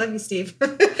 love you, Steve.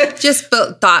 Just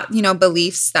thought,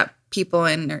 beliefs that people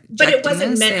and but it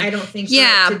wasn't meant, I don't think,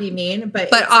 to be mean,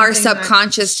 but our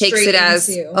subconscious takes it as,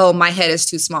 oh, my head is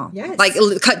too small. Yes. Like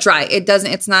cut dry. It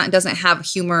doesn't have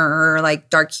humor or like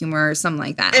dark humor or something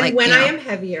like that. And like, when I am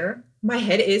heavier, my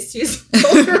head is too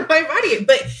small for my body.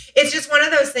 But it's just one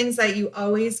of those things that you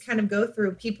always kind of go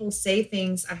through. People say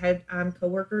things. I had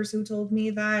coworkers who told me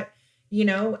that, you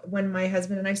know, when my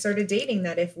husband and I started dating,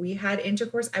 that if we had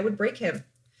intercourse, I would break him.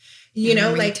 You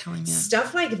know, like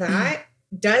stuff like that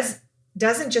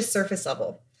doesn't just surface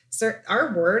level. So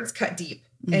our words cut deep,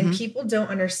 and people don't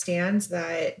understand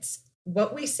that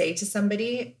what we say to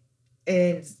somebody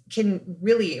can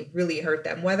really, really hurt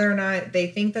them, whether or not they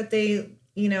think that they,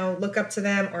 you know, look up to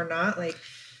them or not. Like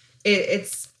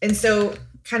it's, and so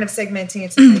kind of segmenting it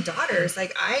to my daughters,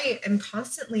 like I am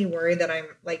constantly worried that I'm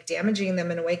like damaging them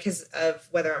in a way because of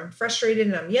whether I'm frustrated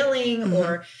and I'm yelling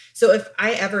or so if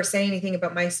I ever say anything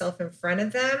about myself in front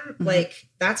of them, like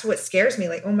that's what scares me.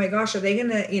 Like, oh my gosh, are they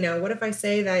gonna, you know, what if I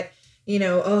say that, you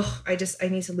know, oh, I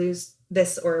need to lose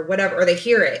this or whatever, or they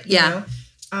hear it, you know?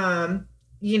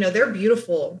 You know, they're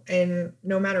beautiful, and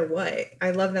no matter what, I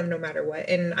love them no matter what.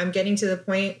 And I'm getting to the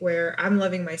point where I'm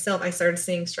loving myself. I started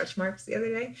seeing stretch marks the other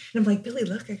day, and I'm like, Billy,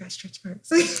 look, I got stretch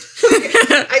marks.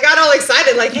 I got all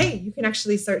excited, like, hey, you can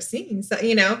actually start seeing, so,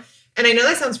 you know. And I know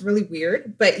that sounds really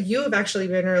weird, but you have actually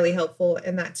been really helpful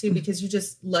in that too, because you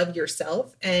just love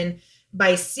yourself. And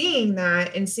by seeing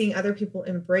that and seeing other people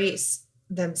embrace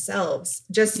themselves,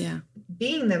 just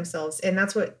being themselves, and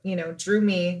that's what, you know, drew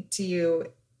me to you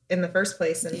in the first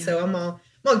place. And so I'm all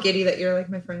giddy that you're like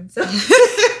my friend. So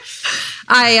it's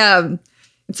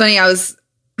funny.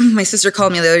 My sister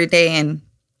called me the other day, and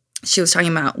she was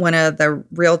talking about one of the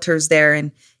realtors there,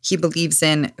 and he believes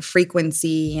in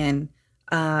frequency and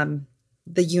the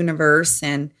universe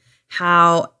and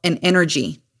how an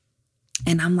energy.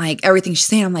 And I'm like, everything she's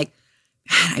saying, I'm like,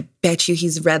 man, I bet you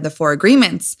he's read the 4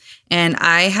 agreements. And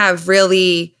I have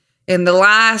really, in the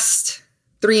last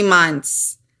 3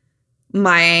 months, when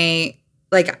I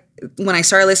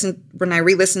re-listened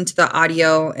to the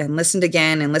audio and listened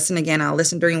again, I'll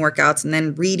listen during workouts, and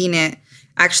then reading it,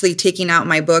 actually taking out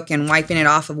my book and wiping it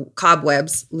off of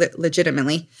cobwebs,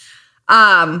 legitimately.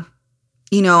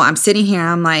 You know, I'm sitting here,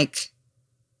 I'm like,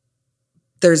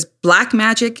 there's black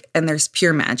magic and there's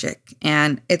pure magic.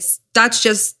 And that's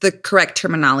just the correct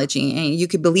terminology. And you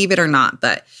could believe it or not,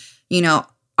 but, you know,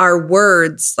 our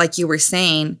words, like you were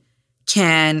saying,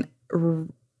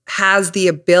 has the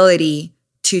ability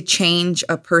to change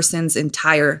a person's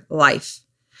entire life.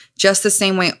 Just the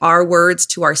same way our words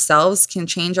to ourselves can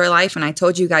change our life. And I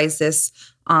told you guys this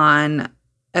on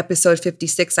episode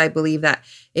 56, I believe, that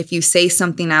if you say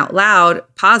something out loud,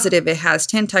 positive, it has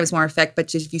 10 times more effect.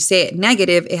 But if you say it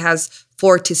negative, it has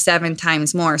 4 to 7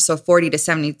 times more. So 40 to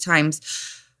 70 times,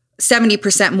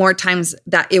 70% more times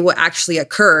that it will actually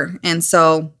occur. And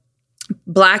so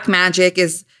black magic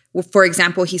is, for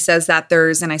example, he says that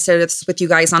and I said this with you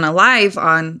guys on a live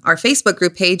on our Facebook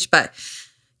group page, but,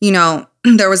 you know,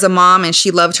 there was a mom and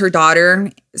she loved her daughter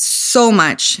so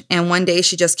much. And one day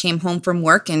she just came home from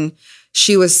work and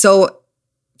she was so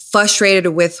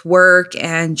frustrated with work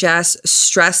and just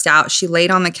stressed out. She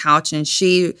laid on the couch and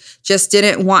she just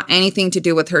didn't want anything to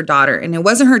do with her daughter. And it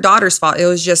wasn't her daughter's fault. It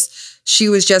was just, she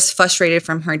was just frustrated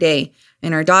from her day.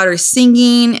 And her daughter's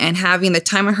singing and having the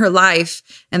time of her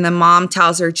life. And the mom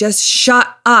tells her, just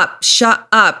shut up.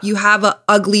 You have an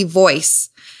ugly voice.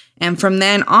 And from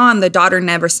then on, the daughter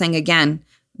never sang again.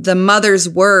 The mother's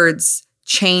words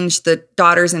changed the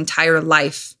daughter's entire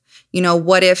life. You know,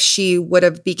 what if she would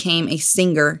have became a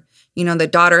singer? You know,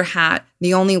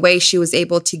 the only way she was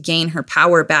able to gain her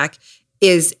power back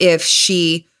is if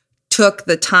she took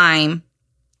the time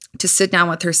to sit down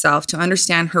with herself, to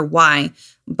understand her why,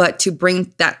 but to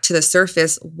bring that to the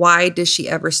surface. Why did she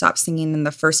ever stop singing in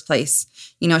the first place?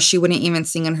 You know, she wouldn't even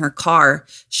sing in her car.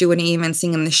 She wouldn't even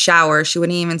sing in the shower. She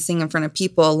wouldn't even sing in front of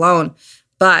people alone.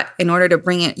 But in order to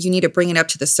bring it, you need to bring it up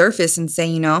to the surface and say,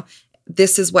 you know,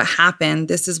 this is what happened.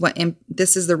 This is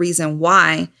the reason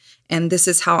why. And this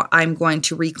is how I'm going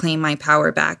to reclaim my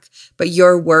power back. But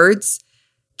your words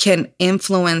can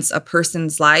influence a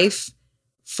person's life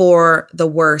for the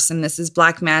worse. And this is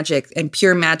black magic, and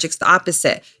pure magic's the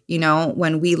opposite. You know,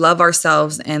 when we love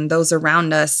ourselves and those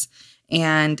around us,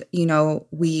 and, you know,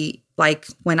 we, like,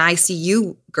 when I see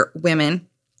you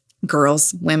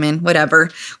girls, women, whatever,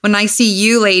 when I see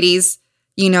you ladies,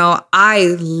 you know,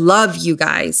 I love you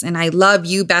guys and I love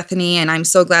you, Bethany. And I'm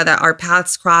so glad that our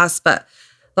paths cross. But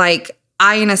like,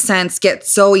 I, in a sense, get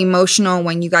so emotional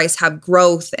when you guys have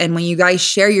growth and when you guys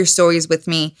share your stories with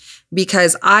me,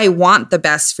 because I want the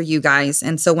best for you guys.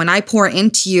 And so when I pour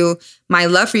into you, my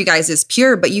love for you guys is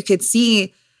pure, but you could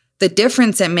see the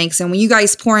difference it makes. And when you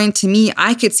guys pour into me,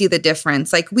 I could see the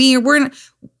difference. Like we're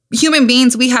human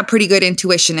beings, we have pretty good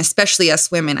intuition, especially us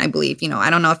women, I believe. I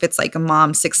don't know if it's like a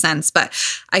mom sixth sense, but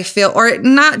I feel, or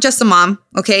not just a mom,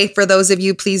 okay? For those of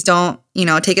you, please don't,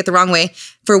 take it the wrong way.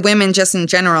 For women, just in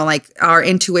general, like our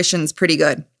intuition's pretty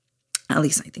good. At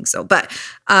least I think so. But,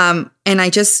 and I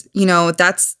just,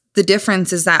 that's the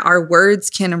difference, is that our words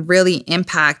can really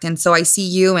impact. And so I see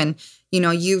you, and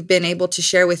you've been able to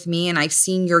share with me, and I've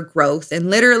seen your growth. And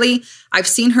literally, I've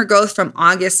seen her growth from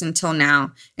August until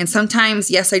now. And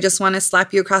sometimes, yes, I just want to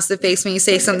slap you across the face when you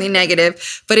say something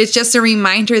negative, but it's just a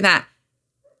reminder that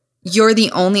you're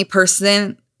the only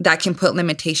person that can put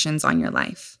limitations on your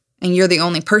life. And you're the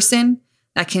only person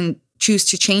that can choose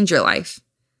to change your life.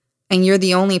 And you're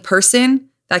the only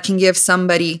person that can give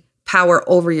somebody power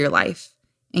over your life.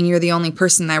 And you're the only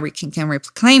person that can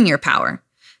reclaim your power.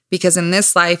 Because in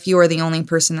this life, you are the only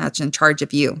person that's in charge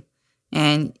of you.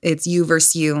 And it's you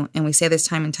versus you. And we say this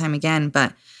time and time again,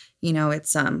 but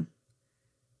it's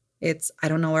I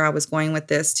don't know where I was going with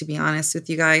this, to be honest with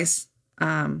you guys.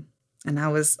 And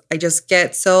I just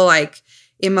get so like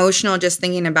emotional just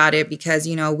thinking about it, because,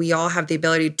 we all have the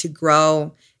ability to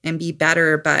grow and be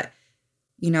better, but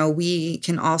we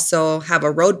can also have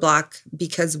a roadblock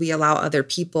because we allow other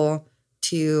people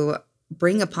to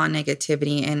bring upon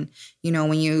negativity. And,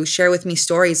 when you share with me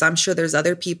stories, I'm sure there's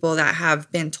other people that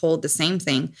have been told the same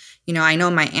thing. I know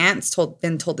my aunt's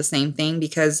been told the same thing,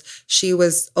 because she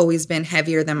was always been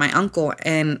heavier than my uncle.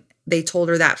 And they told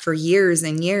her that for years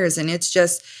and years. And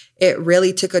it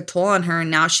really took a toll on her.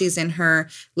 And now she's in her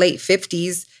late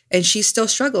 50s and she still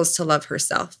struggles to love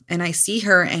herself. And I see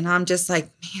her and I'm just like,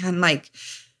 man, like,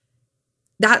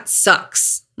 that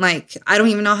sucks. Like, I don't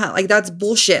even know how, like, that's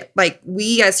bullshit. Like,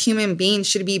 we as human beings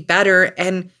should be better,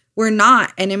 and we're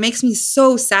not. And it makes me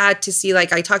so sad to see,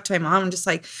 like, I talk to my mom, I'm just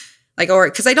like, or,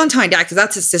 because I don't tell my dad, because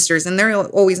that's his sisters, and they're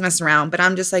always messing around. But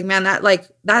I'm just like, man,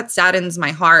 that saddens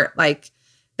my heart. Like,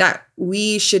 that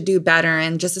we should do better.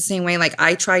 And just the same way, like,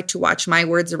 I try to watch my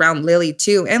words around Lily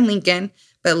too, and Lincoln,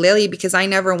 but Lily, because I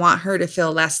never want her to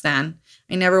feel less than.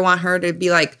 I never want her to be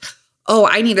like, oh,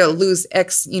 I need to lose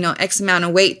X amount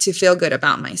of weight to feel good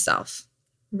about myself.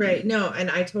 Right. No. And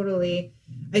I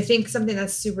think something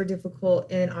that's super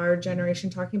difficult in our generation,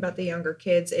 talking about the younger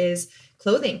kids, is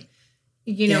clothing.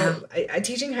 I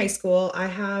teaching high school, I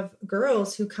have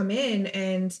girls who come in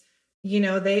and,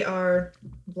 they are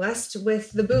blessed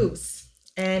with the boobs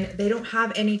and they don't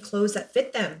have any clothes that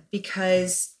fit them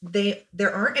because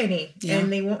there aren't any,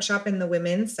 and they won't shop in the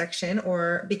women's section,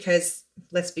 or because,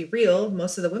 let's be real,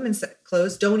 most of the women's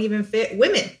clothes don't even fit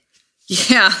women.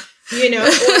 Yeah.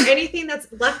 Or anything that's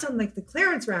left on like the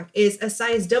clearance rack is a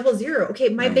size 00. Okay.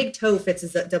 My big toe fits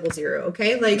as a 00.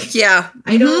 Okay. Like, yeah,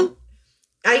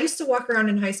 I used to walk around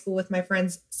in high school with my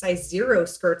friends' size 0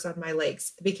 skirts on my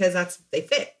legs because they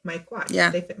fit my quad.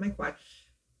 Yeah. They fit my quad.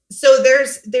 So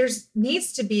there's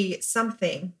needs to be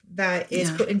something that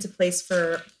is put into place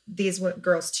for these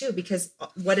girls too, because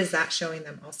what is that showing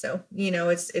them also?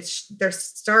 They're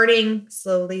starting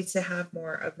slowly to have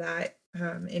more of that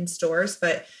in stores,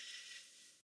 but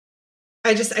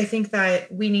I think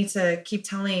that we need to keep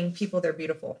telling people they're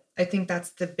beautiful. I think that's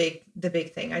the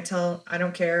big thing. I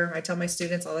don't care. I tell my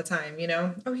students all the time,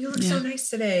 oh, you look so nice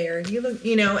today, or you look,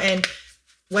 and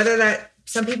whether that,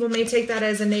 some people may take that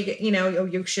as a negative, oh,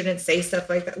 you shouldn't say stuff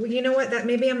like that. Well, you know what? That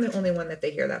maybe I'm the only one that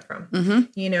they hear that from,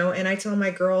 and I tell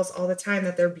my girls all the time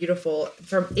that they're beautiful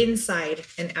from inside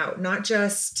and out, not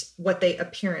just what their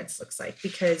appearance looks like,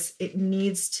 because it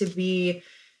needs to be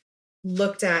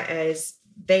looked at as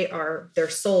their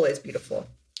soul is beautiful.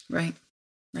 Right.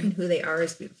 And who they are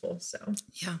is beautiful. So,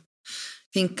 yeah,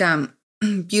 I think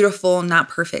beautiful, not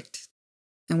perfect.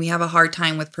 And we have a hard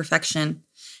time with perfection.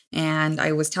 And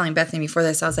I was telling Bethany before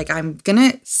this, I was like, I'm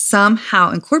going to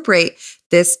somehow incorporate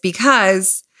this,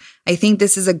 because I think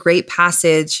this is a great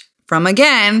passage from,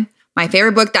 again, my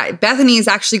favorite book that Bethany is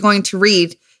actually going to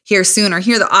read here soon, or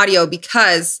hear the audio,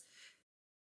 because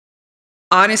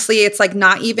honestly, it's like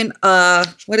not even,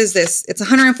 what is this? It's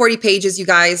 140 pages, you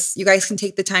guys. You guys can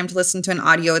take the time to listen to an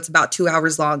audio. It's about 2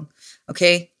 hours long.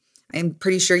 Okay. I'm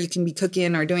pretty sure you can be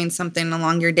cooking or doing something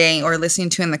along your day, or listening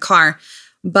to in the car.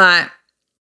 But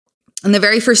in the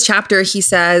very first chapter, he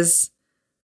says,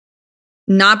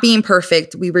 not being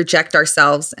perfect, we reject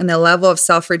ourselves, and the level of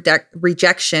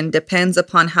self-rejection depends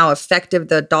upon how effective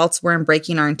the adults were in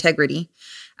breaking our integrity.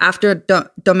 After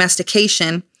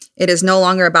domestication, it is no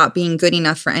longer about being good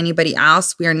enough for anybody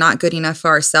else. We are not good enough for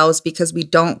ourselves because we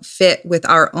don't fit with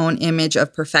our own image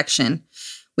of perfection.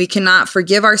 We cannot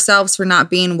forgive ourselves for not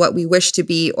being what we wish to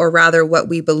be, or rather what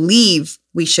we believe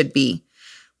we should be.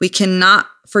 We cannot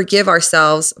forgive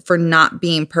ourselves for not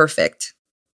being perfect.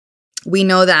 We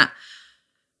know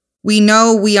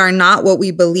we are not what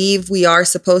we believe we are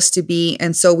supposed to be,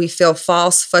 and so we feel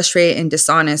false, frustrated, and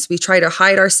dishonest. We try to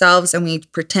hide ourselves and we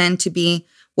pretend to be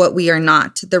what we are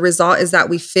not. The result is that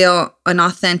we feel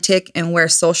unauthentic and wear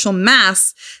social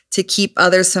masks to keep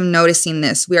others from noticing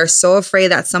this. We are so afraid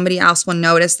that somebody else will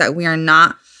notice that we are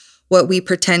not what we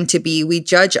pretend to be. We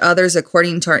judge others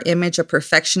according to our image of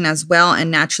perfection as well,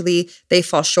 and naturally they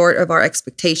fall short of our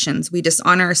expectations. We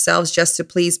dishonor ourselves just to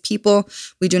please people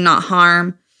we do not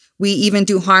harm. We even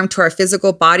do harm to our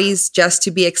physical bodies just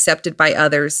to be accepted by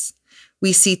others.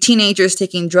 We see teenagers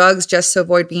taking drugs just to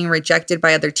avoid being rejected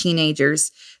by other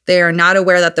teenagers. They are not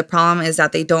aware that the problem is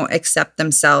that they don't accept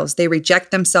themselves. They reject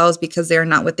themselves because they are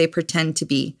not what they pretend to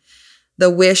be.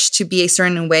 The wish to be a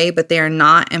certain way, but they are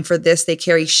not, and for this they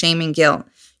carry shame and guilt.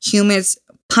 Humans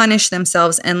punish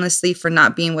themselves endlessly for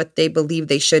not being what they believe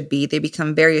they should be. They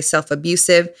become very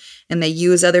self-abusive, and they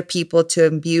use other people to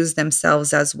abuse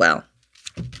themselves as well.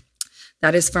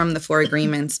 That is from the 4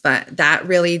 Agreements, but that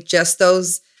really just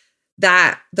those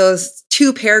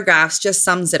 2 paragraphs just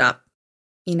sums it up,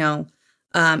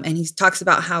 and he talks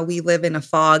about how we live in a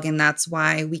fog, and that's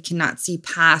why we cannot see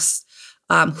past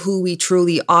who we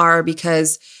truly are,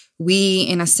 because we,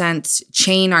 in a sense,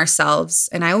 chain ourselves.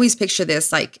 And I always picture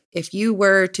this, like if you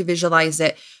were to visualize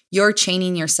it, you're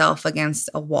chaining yourself against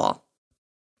a wall.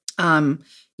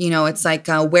 It's like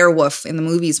a werewolf in the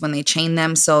movies when they chain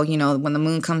them. So, when the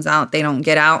moon comes out, they don't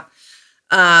get out.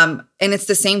 And it's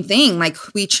the same thing. Like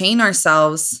we chain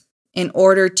ourselves in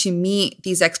order to meet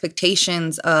these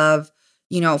expectations of,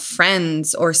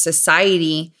 friends or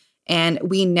society. And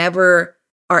we never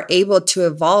are able to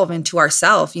evolve into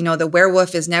ourselves. The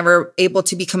werewolf is never able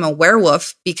to become a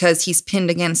werewolf because he's pinned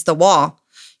against the wall.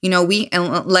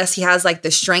 Unless he has like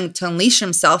the strength to unleash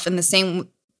himself. And the same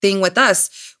thing with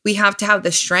us, we have to have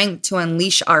the strength to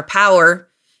unleash our power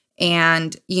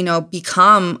and,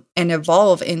 become and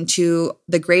evolve into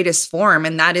the greatest form.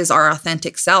 And that is our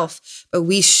authentic self. But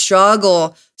we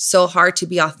struggle so hard to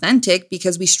be authentic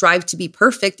because we strive to be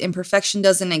perfect, and perfection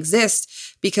doesn't exist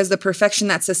because the perfection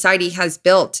that society has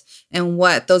built and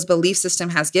what those belief system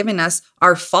has given us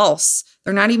are false.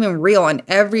 They're not even real. And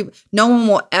no one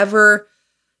will ever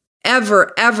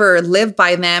live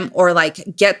by them or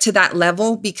like get to that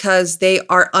level because they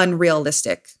are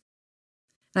unrealistic.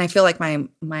 And I feel like my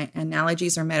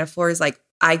analogies or metaphors, like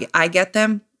I get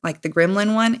them, like the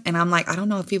gremlin one. And I'm like, I don't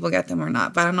know if people get them or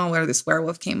not, but I don't know where this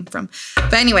werewolf came from.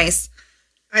 But anyways.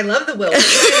 I love the werewolf.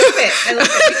 I love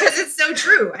it because it's so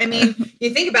true. I mean,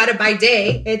 you think about it, by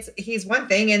day, he's one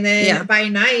thing. And then by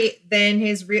night, then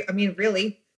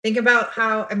really think about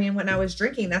how, when I was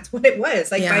drinking, that's what it was.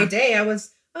 Like by day I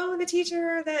was, the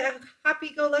teacher, the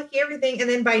happy-go-lucky, everything. And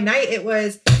then by night it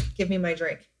was, give me my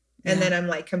drink. And then I'm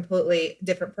like completely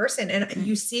different person. And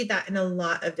you see that in a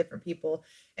lot of different people.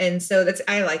 And so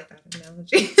I like that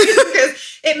analogy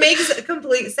because it makes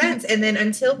complete sense. And then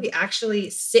until we actually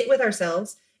sit with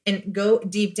ourselves and go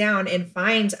deep down and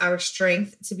find our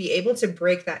strength to be able to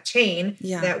break that chain,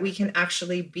 that we can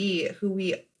actually be who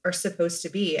we are supposed to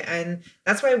be. And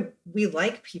that's why we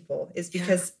like people, is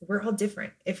because we're all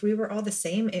different. If we were all the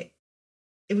same, it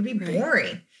would be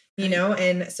boring.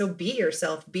 And so be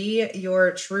yourself, be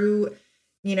your true,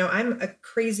 I'm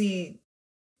crazy.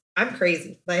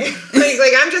 Like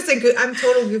I'm just I'm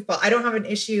total goofball. I don't have an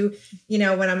issue,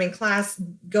 when I'm in class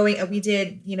we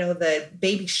did, the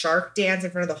baby shark dance in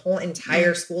front of the whole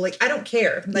entire school. Like, I don't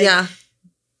care.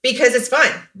 Because it's fun.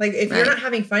 Like if you're not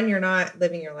having fun, you're not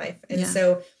living your life. And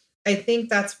so I think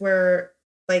that's where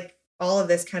like all of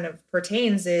this kind of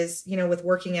pertains is, with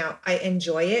working out, I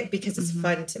enjoy it because it's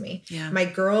fun to me. Yeah. My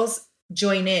girls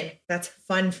join in. That's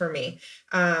fun for me.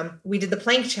 We did the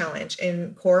plank challenge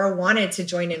and Cora wanted to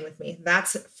join in with me.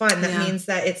 That's fun. That means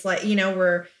that it's like,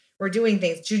 we're doing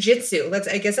things. Jiu-jitsu.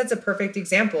 I guess that's a perfect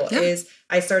example is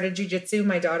I started jiu-jitsu.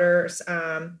 My daughters,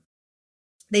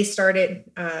 they started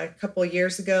a couple of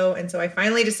years ago. And so I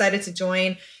finally decided to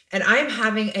join, and I'm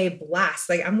having a blast.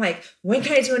 Like, I'm like, when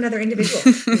can I do another individual?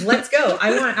 Let's go.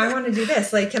 I want to do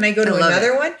this. Like, can I go to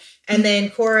another one? And then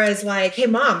Cora is like, hey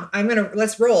mom,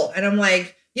 let's roll. And I'm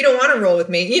like, you don't want to roll with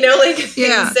me,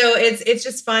 And so it's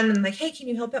just fun. And like, hey, can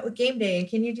you help out with game day? And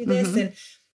can you do this? And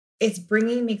it's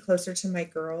bringing me closer to my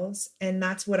girls. And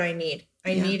that's what I need.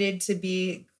 I needed to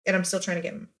be, and I'm still trying to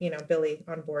get, Billy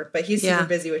on board, but he's super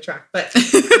busy with track, but,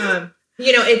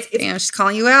 it's damn, she's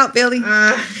calling you out, Billy.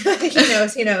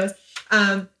 He knows.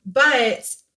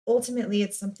 But ultimately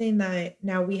it's something that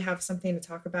now we have something to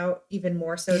talk about even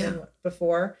more so than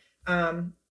before.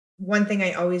 one thing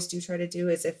I always do try to do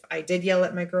is if I did yell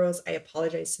at my girls, I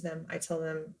apologize to them. I tell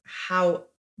them how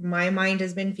my mind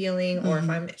has been feeling, or if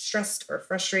I'm stressed or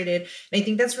frustrated. And I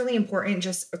think that's really important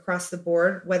just across the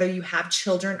board, whether you have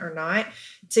children or not,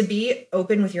 to be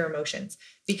open with your emotions,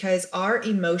 because our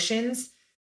emotions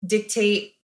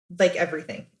dictate like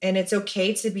everything. And it's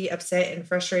okay to be upset and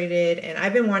frustrated. And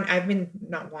I've been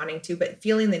not wanting to, but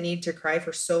feeling the need to cry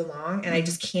for so long, and I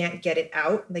just can't get it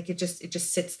out. Like it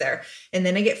just sits there. And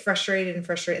then I get frustrated, and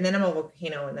then I'm a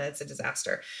volcano, and then it's a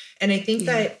disaster. And I think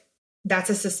that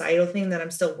that's a societal thing that I'm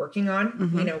still working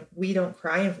on. You know, we don't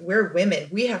cry. We're women.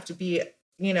 We have to be,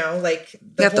 you know, like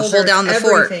you have to hold down the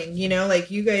fort. You know,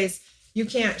 like you guys, you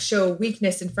can't show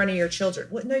weakness in front of your children.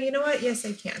 Well, no, you know what? Yes,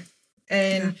 I can.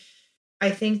 And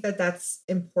I think that that's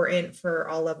important for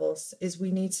all levels, is we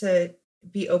need to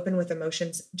be open with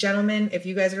emotions. Gentlemen, if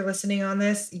you guys are listening on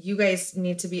this, you guys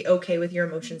need to be okay with your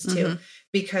emotions too,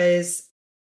 because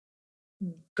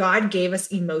God gave us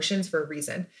emotions for a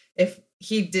reason. If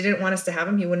he didn't want us to have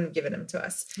them, he wouldn't have given them to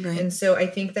us. Right. And so I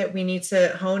think that we need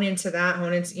to hone into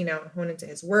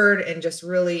his word, and just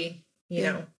really, you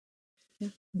know,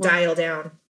 dial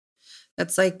down.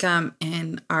 That's like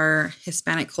in our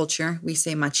Hispanic culture, we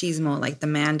say machismo, like the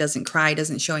man doesn't cry,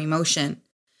 doesn't show emotion.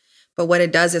 But what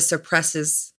it does is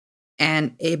suppresses,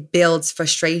 and it builds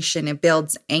frustration, it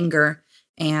builds anger.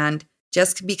 And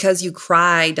just because you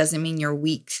cry doesn't mean you're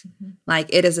weak. Like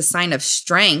it is a sign of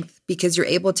strength, because you're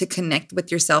able to connect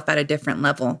with yourself at a different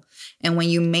level. And when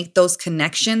you make those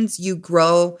connections, you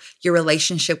grow your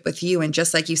relationship with you. And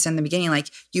just like you said in the beginning, like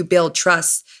you build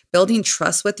trust. Building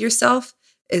trust with yourself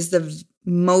is the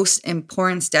most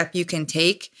important step you can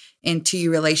take into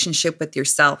your relationship with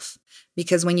yourself.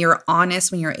 Because when you're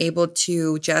honest, when you're able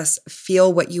to just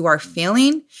feel what you are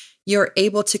feeling, you're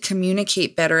able to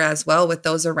communicate better as well with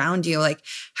those around you. Like,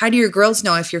 how do your girls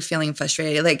know if you're feeling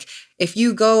frustrated? Like, if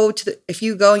you go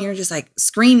and you're just like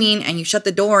screaming and you shut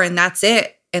the door and that's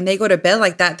it, and they go to bed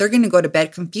like that, they're going to go to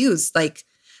bed confused. Like,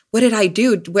 what did I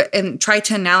do? And try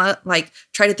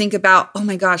to think about, oh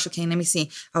my gosh, okay, let me see.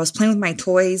 I was playing with my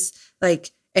toys,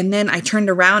 and then I turned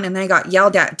around and then I got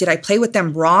yelled at. Did I play with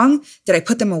them wrong? Did I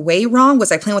put them away wrong?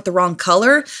 Was I playing with the wrong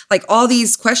color? Like, all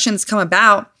these questions come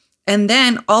about. And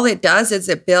then all it does is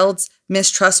it builds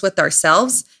mistrust with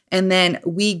ourselves. And then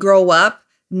we grow up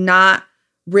not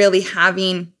really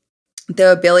having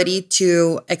the ability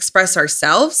to express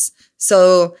ourselves.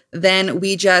 So then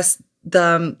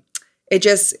the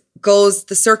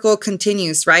circle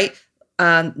continues, right?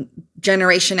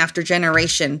 Generation after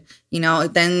generation,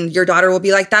 then your daughter will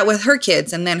be like that with her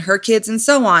kids, and then her kids, and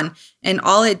so on. And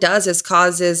all it does is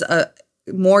causes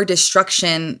more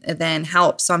destruction than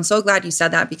help. So I'm so glad you said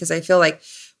that, because I feel like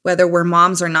whether we're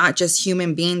moms or not, just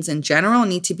human beings in general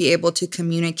need to be able to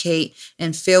communicate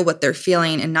and feel what they're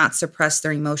feeling and not suppress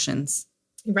their emotions.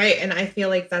 Right. And I feel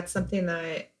like that's something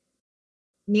that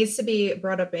needs to be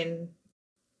brought up in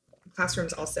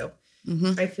classrooms also.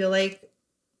 I feel like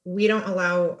we don't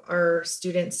allow our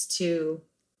students to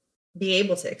be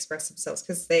able to express themselves,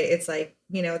 because it's like,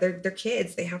 they're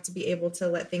kids. They have to be able to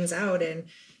let things out, and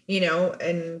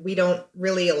and we don't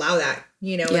really allow that.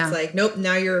 It's like, nope,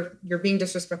 now you're being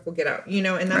disrespectful, get out,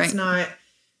 and that's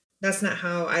not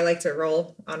how I like to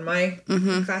roll on my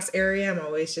class area. I'm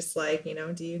always just like,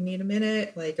 do you need a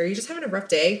minute? Like, are you just having a rough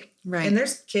day? Right. And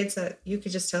there's kids that you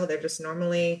could just tell they're just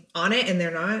normally on it, and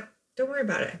they're not. Don't worry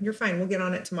about it. You're fine. We'll get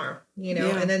on it tomorrow,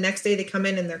 and the next day they come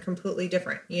in and they're completely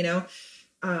different,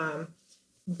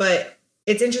 but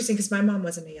it's interesting because my mom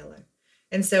wasn't a yeller.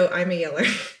 And so I'm a yeller.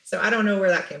 So I don't know where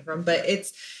that came from, but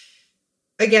it's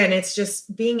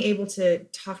just being able to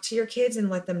talk to your kids and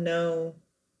let them know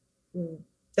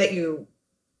that you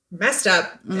messed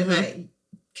up, and that,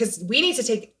 because we need to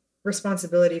take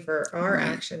responsibility for our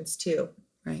actions too.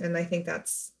 Right. And I think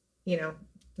that's,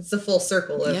 it's the full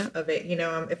circle of it.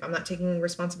 If I'm not taking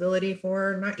responsibility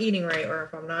for not eating right, or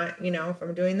if I'm not, if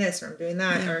I'm doing this or I'm doing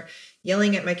that, or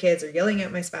yelling at my kids or yelling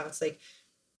at my spouse, like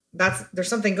there's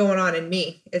something going on in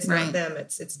me. It's not them.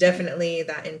 It's definitely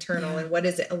that internal. And what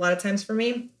is it? A lot of times for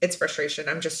me, it's frustration.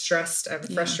 I'm just stressed. I'm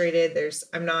frustrated.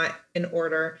 I'm not in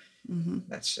order.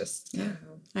 That's just,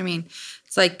 I mean,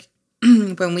 it's like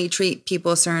when we treat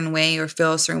people a certain way or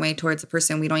feel a certain way towards a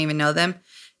person, we don't even know them.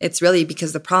 It's really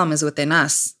because the problem is within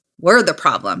us. We're the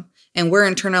problem, and we're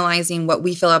internalizing what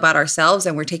we feel about ourselves,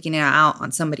 and we're taking it out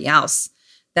on somebody else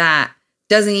that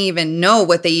doesn't even know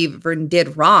what they even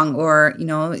did wrong, or,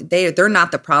 they're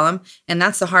not the problem. And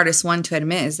that's the hardest one to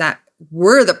admit, is that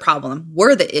we're the problem.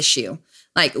 We're the issue.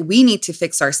 Like, we need to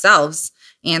fix ourselves.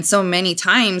 And so many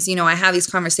times, I have these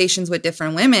conversations with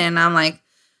different women, and I'm like,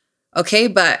 okay,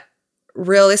 but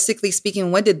realistically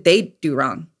speaking, what did they do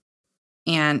wrong?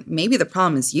 And maybe the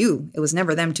problem is you. It was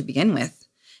never them to begin with.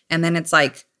 And then it's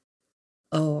like,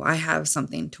 oh, I have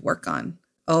something to work on.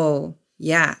 Oh,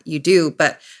 yeah, you do.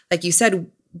 But like you said,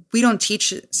 we don't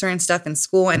teach certain stuff in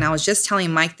school. And I was just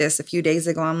telling Mike this a few days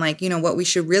ago. I'm like, what we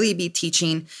should really be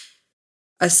teaching,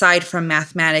 aside from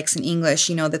mathematics and English,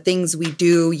 the things we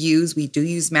do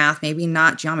use math, maybe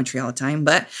not geometry all the time,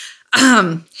 but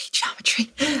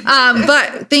geometry.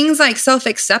 But things like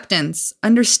self-acceptance,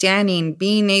 understanding,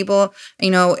 being able,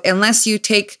 unless you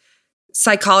take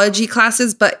psychology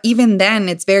classes, but even then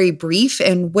it's very brief.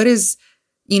 And what is,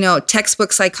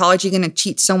 textbook psychology going to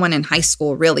teach someone in high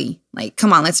school, really? Like,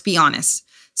 come on, let's be honest.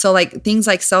 So like things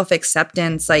like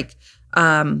self-acceptance, like,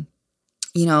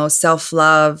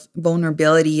 self-love,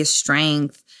 vulnerability is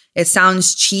strength. It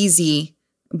sounds cheesy,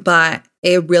 but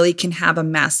it really can have a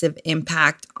massive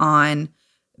impact on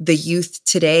the youth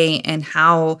today and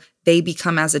how they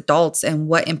become as adults and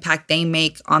what impact they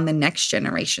make on the next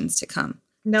generations to come.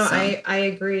 No, so. I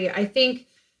agree. I think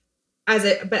as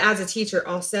a teacher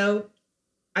also,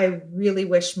 I really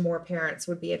wish more parents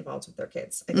would be involved with their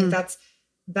kids. I think that's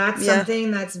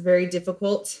something that's very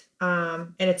difficult.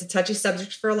 And it's a touchy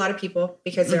subject for a lot of people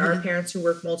because there are parents who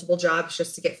work multiple jobs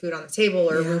just to get food on the table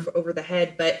or a roof over the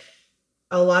head. But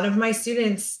a lot of my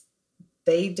students,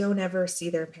 they don't ever see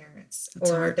their parents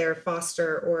or their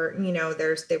foster or,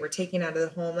 they were taken out of the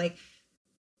home. Like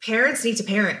parents need to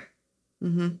parent.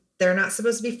 Mm-hmm. They're not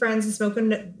supposed to be friends and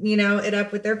smoking, it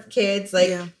up with their kids.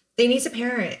 Like they need to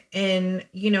parent. And,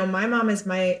 my mom was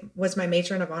my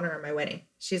matron of honor at my wedding.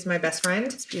 She's my best friend.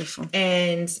 It's beautiful.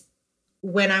 And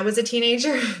when I was a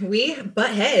teenager, we butt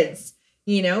heads,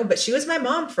 but she was my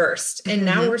mom first. And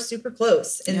now we're super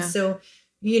close. And so,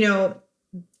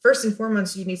 first and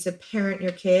foremost, you need to parent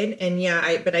your kid. And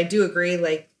but I do agree,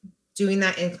 like doing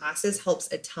that in classes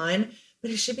helps a ton, but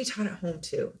it should be taught at home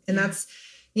too. And that's,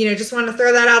 just want to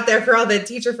throw that out there for all the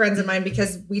teacher friends of mine,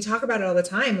 because we talk about it all the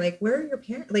time. Like, where are your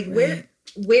parents? Like,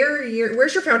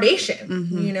 where's your foundation?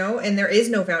 And there is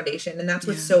no foundation. And that's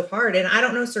what's so hard. And I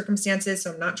don't know circumstances,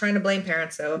 so I'm not trying to blame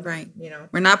parents. So,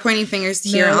 we're not pointing fingers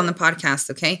here on the podcast.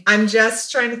 Okay. I'm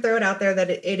just trying to throw it out there that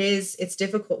it's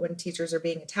difficult when teachers are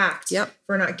being attacked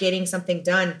for not getting something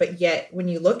done. But yet when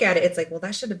you look at it, it's like, well,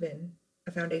 that should have been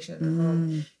a foundation in the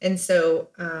home. And so,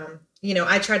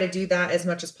 I try to do that as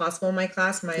much as possible in my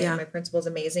class. My principal is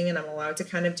amazing and I'm allowed to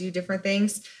kind of do different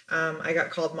things. I got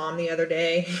called mom the other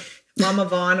day, Mama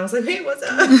Vaughn. I was like, hey, what's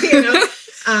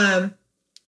up?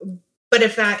 But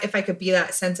if I could be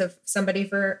that sense of somebody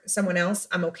for someone else,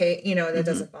 I'm okay. That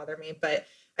doesn't bother me. But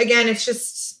again, it's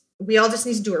just, we all just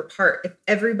need to do our part. If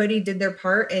everybody did their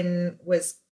part and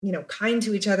was, kind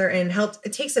to each other and helped,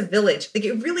 it takes a village. Like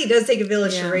it really does take a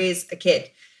village to raise a kid.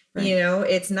 Right.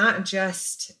 It's not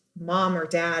just mom or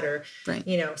dad or,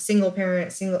 single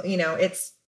parent,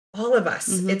 it's all of us.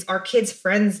 It's our kids'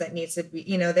 friends that need to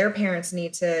be, their parents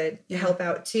need to help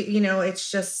out too.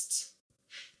 It's just,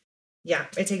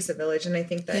 it takes a village. And I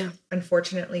think that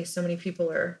unfortunately so many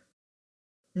people are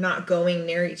not going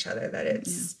near each other that it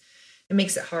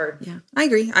makes it hard. Yeah, I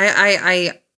agree.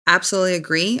 I absolutely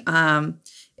agree.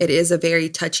 It is a very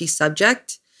touchy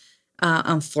subject,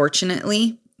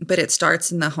 unfortunately, but it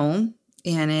starts in the home.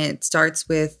 And it starts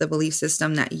with the belief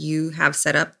system that you have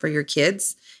set up for your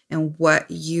kids and what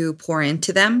you pour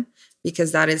into them,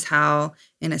 because that is how,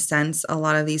 in a sense, a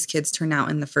lot of these kids turn out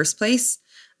in the first place.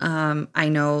 I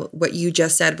know what you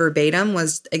just said verbatim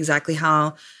was exactly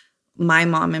how my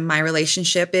mom and my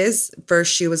relationship is.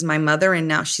 First, she was my mother, and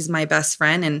now she's my best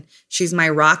friend, and she's my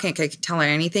rock. And I could tell her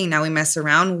anything. Now we mess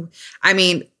around. I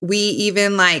mean, we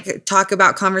even talk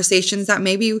about conversations that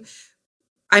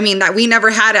that we never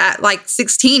had at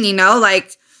 16, being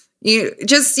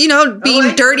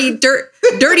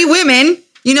dirty women,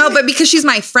 but because she's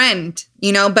my friend,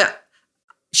 but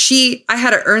I had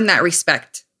to earn that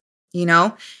respect,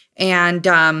 and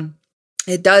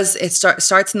it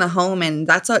starts in the home, and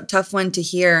that's a tough one to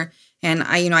hear. And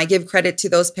I give credit to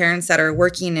those parents that are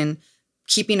working and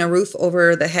keeping a roof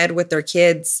over the head with their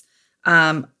kids.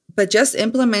 But just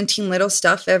implementing little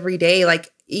stuff every day,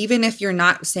 even if you're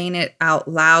not saying it out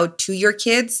loud to your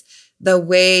kids, the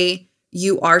way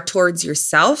you are towards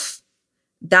yourself,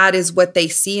 that is what they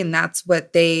see and that's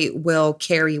what they will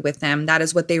carry with them. That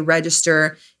is what they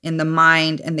register in the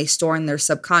mind and they store in their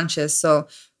subconscious. So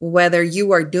whether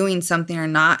you are doing something or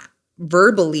not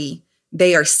verbally,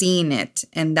 they are seeing it.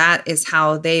 And that is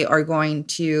how they are going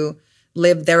to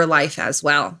live their life as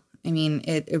well. I mean,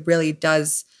 it really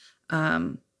does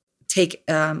take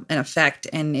an effect,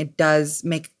 and it does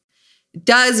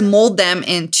mold them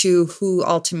into who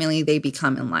ultimately they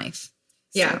become in life.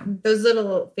 Yeah, so. Those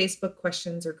little Facebook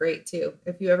questions are great too.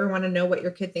 If you ever want to know what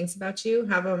your kid thinks about you,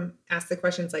 have them ask the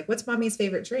questions like, what's mommy's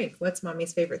favorite drink? What's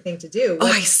mommy's favorite thing to do?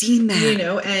 I've seen that. You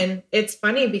know, and it's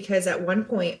funny because at one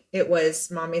point it was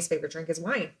mommy's favorite drink is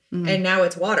wine and now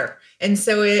it's water. And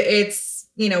so it's,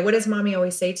 you know, what does mommy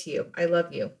always say to you? I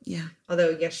love you. Yeah. Although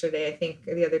yesterday, I think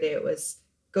the other day it was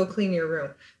go clean your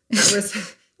room. That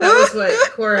was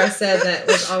what Cora said that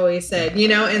was always said, you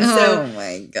know? And so, oh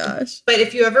my gosh. But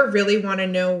if you ever really want to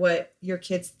know what your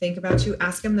kids think about you,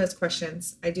 ask them those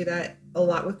questions. I do that a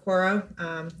lot with Cora.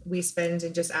 We spend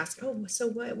and just ask, oh, so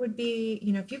what would be,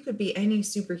 you know, if you could be any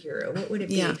superhero, what would it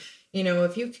be? You know,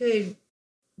 if you could,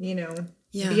 you know,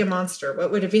 be a monster, what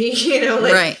would it be? You know,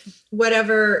 like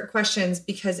whatever questions,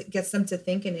 because it gets them to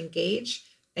think and engage.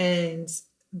 And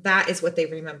that is what they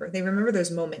remember. They remember those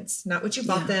moments, not what you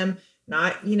bought them,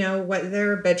 not, you know, what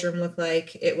their bedroom looked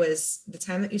like. It was the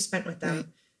time that you spent with them. Right.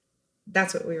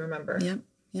 That's what we remember.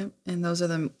 Yep. And those are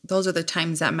the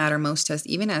times that matter most to us,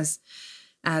 even as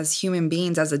human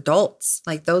beings, as adults.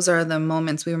 Like those are the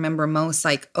moments we remember most,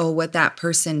 like, oh, what that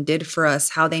person did for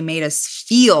us, how they made us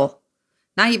feel.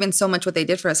 Not even so much what they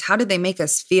did for us. How did they make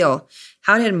us feel?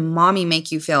 How did mommy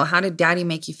make you feel? How did daddy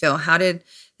make you feel? How did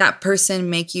that person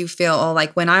make you feel? Oh,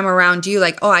 like when I'm around you,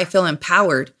 like, oh, I feel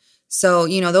empowered. So,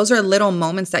 you know, those are little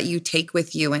moments that you take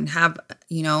with you and have,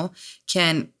 you know,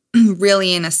 can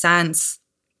really, in a sense,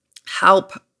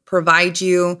 help provide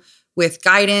you with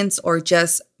guidance or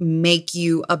just make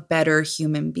you a better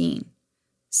human being.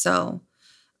 So,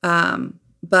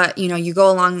 but, you know, you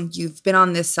go along, you've been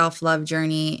on this self-love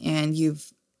journey and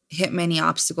you've hit many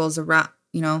obstacles around,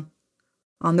 you know,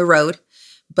 on the road.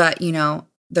 But, you know,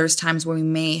 there's times where we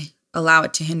may allow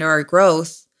it to hinder our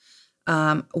growth.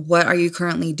 What are you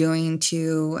currently doing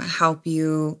to help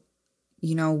you,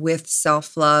 you know, with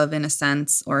self-love in a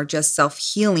sense, or just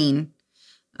self-healing,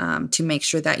 to make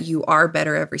sure that you are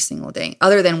better every single day,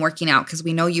 other than working out? Because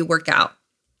we know you work out.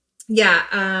 Yeah.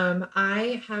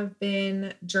 I have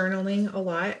been journaling a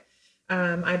lot.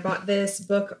 I bought this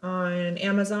book on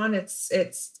Amazon.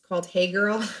 It's called Hey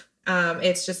Girl.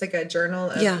 It's just like a journal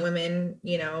of women,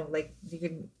 you know, like you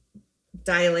can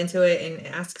dial into it and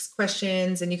ask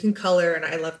questions and you can color, and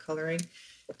I love coloring.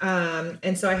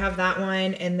 And so I have that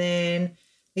one. And then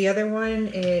the other one,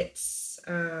 it's,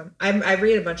 I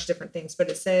read a bunch of different things, but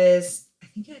it says, I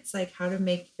think it's like how to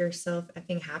make yourself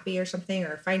effing happy or something,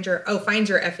 or find your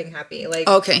effing happy. Like,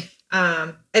 okay.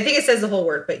 I think it says the whole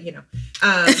word, but you know,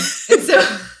 and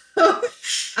so,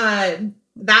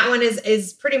 that one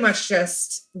is pretty much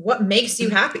just what makes you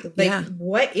happy. Like,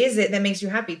 what is it that makes you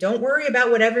happy? Don't worry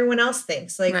about what everyone else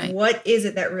thinks. Like, what is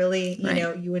it that really, you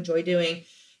know, you enjoy doing?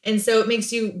 And so it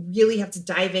makes you really have to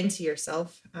dive into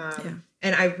yourself.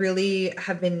 And I really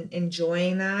have been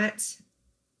enjoying that.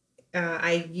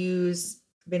 I've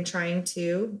been trying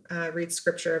to read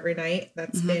scripture every night.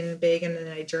 That's been big. And then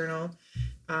I journal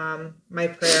my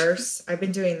prayers. I've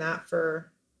been doing that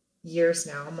for years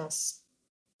now, almost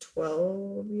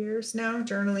 12 years now,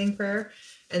 journaling prayer.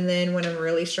 And then when I'm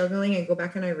really struggling, I go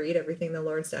back and I read everything the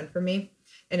Lord's done for me.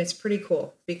 And it's pretty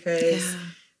cool because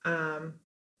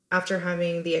after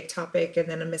having the ectopic and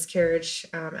then a miscarriage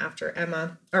before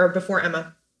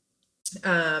Emma,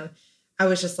 I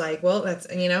was just like, well, that's,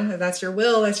 you know, if that's your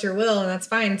will, and that's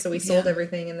fine. So we sold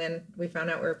everything. And then we found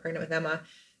out we were pregnant with Emma.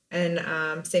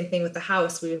 And same thing with the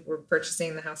house. We were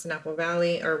purchasing the house in Apple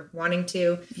Valley, or wanting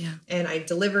to. Yeah. And I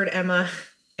delivered Emma.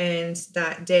 And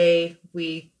that day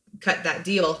we cut that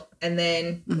deal. And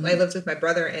then I lived with my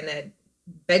brother in a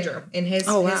bedroom in his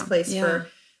place for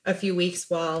a few weeks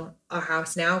while our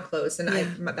house now closed. And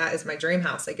that is my dream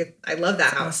house. Like, I love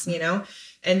that house, you know?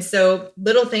 And so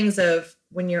little things of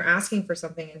when you're asking for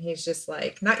something and he's just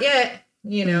like, not yet,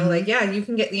 you know, like, you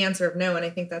can get the answer of no. And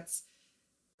I think that's,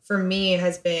 for me,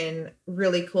 has been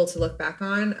really cool to look back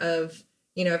on of,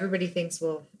 you know, everybody thinks,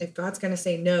 well, if God's going to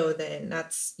say no, then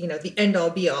that's, you know, the end all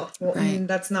be all. Well,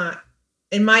 that's not,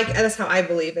 that's how I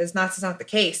believe it's not the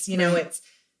case. You know, it's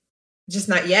just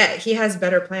not yet. He has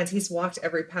better plans. He's walked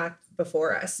every path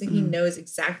before us. And he knows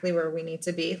exactly where we need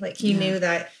to be. Like, he knew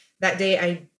that day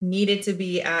I needed to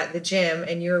be at the gym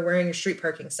and you were wearing your street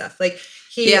parking stuff. Like,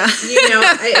 he, you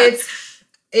know,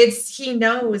 he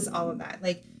knows all of that.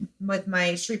 Like, with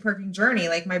my street parking journey,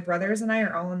 like, my brothers and I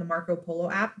are all on the Marco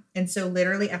Polo app. And so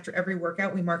literally after every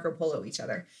workout, we Marco Polo each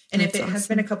other. And if it has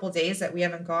been a couple of days that we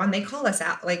haven't gone, they call us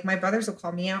out. Like, my brothers will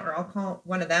call me out, or I'll call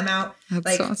one of them out. That's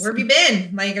like, awesome. Where have you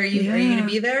been? Like, are you going to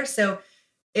be there? So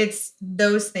it's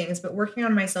those things, but working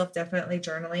on myself, definitely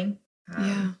journaling,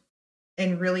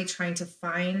 and really trying to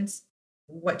find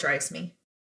what drives me.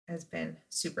 has been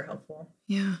super helpful.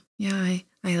 Yeah. Yeah.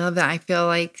 I love that. I feel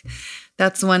like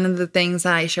that's one of the things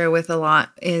that I share with a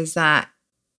lot is that,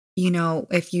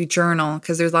 if you journal,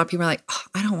 because there's a lot of people like, oh,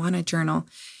 I don't want to journal.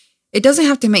 It doesn't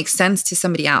have to make sense to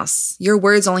somebody else. Your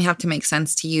words only have to make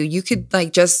sense to you. You could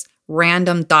just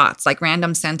random thoughts, like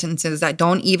random sentences that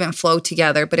don't even flow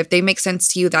together. But if they make sense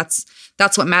to you, that's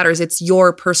what matters. It's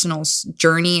your personal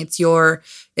journey. It's your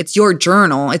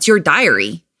journal. It's your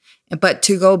diary. But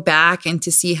to go back and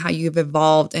to see how you've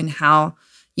evolved and how,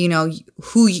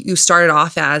 who you started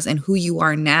off as and who you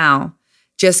are now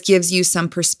just gives you some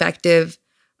perspective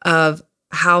of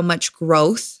how much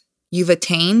growth you've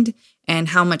attained and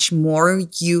how much more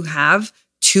you have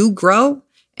to grow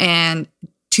and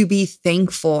to be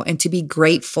thankful and to be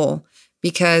grateful,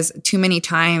 because too many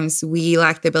times we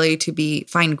lack the ability to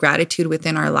find gratitude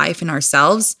within our life and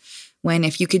ourselves. When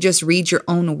if you could just read your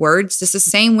own words, just the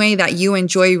same way that you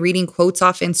enjoy reading quotes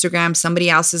off Instagram, somebody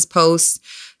else's post,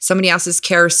 somebody else's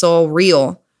carousel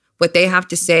reel, what they have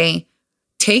to say,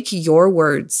 take your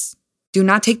words. Do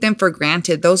not take them for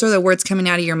granted. Those are the words coming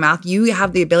out of your mouth. You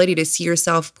have the ability to see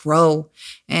yourself grow.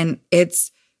 And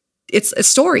it's a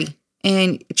story.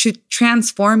 And to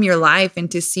transform your life and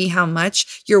to see how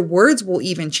much your words will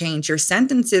even change. Your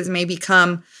sentences may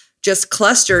become just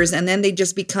clusters, and then they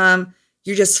just become,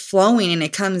 you're just flowing and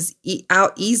it comes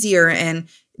out easier, and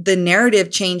the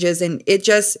narrative changes. And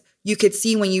you could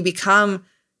see when you become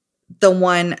the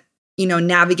one,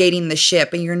 navigating the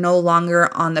ship, and you're no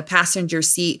longer on the passenger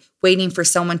seat waiting for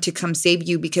someone to come save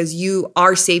you, because you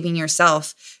are saving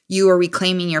yourself. You are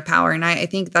reclaiming your power. And I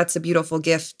think that's a beautiful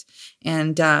gift.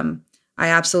 And I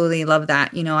absolutely love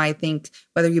that. I think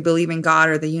whether you believe in God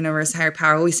or the universe, higher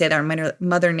power, I always say that,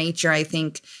 Mother Nature, I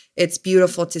think it's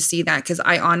beautiful to see that, because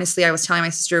I was telling my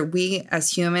sister, we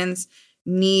as humans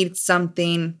need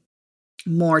something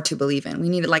more to believe in. We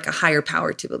need like a higher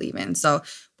power to believe in. So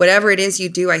whatever it is you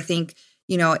do, I think,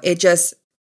 it just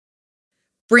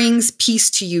brings peace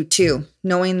to you too,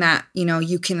 knowing that,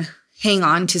 you can hang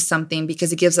on to something,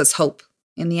 because it gives us hope.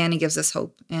 In the end, it gives us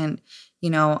hope. And,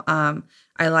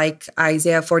 I like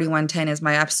Isaiah 41:10 is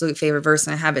my absolute favorite verse,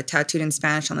 and I have it tattooed in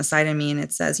Spanish on the side of me. And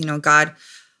it says, God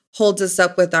holds us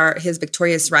up with his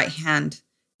victorious right hand,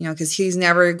 because he's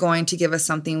never going to give us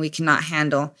something we cannot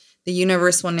handle. The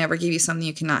universe will never give you something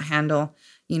you cannot handle,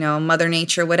 Mother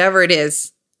Nature, whatever it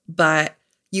is. But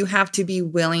you have to be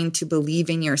willing to believe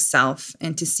in yourself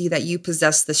and to see that you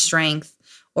possess the strength,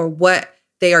 or what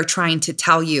they are trying to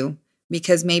tell you,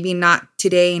 because maybe not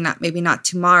today, maybe not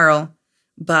tomorrow,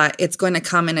 but it's going to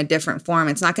come in a different form.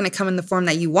 It's not going to come in the form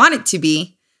that you want it to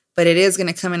be, but it is going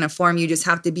to come in a form. You just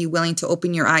have to be willing to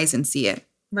open your eyes and see it.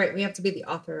 Right. We have to be the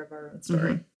author of our own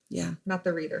story. Mm-hmm. Yeah. Not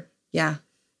the reader. Yeah.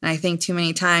 And I think too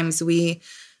many times we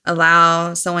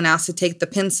allow someone else to take the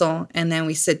pencil, and then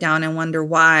we sit down and wonder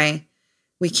why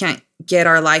we can't get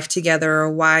our life together, or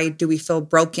why do we feel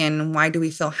broken? Why do we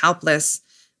feel helpless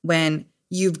when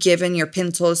you've given your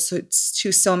pencils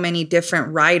to so many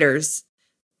different writers?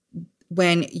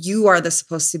 When you are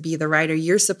supposed to be the writer,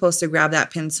 you're supposed to grab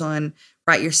that pencil and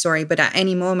write your story. But at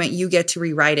any moment, you get to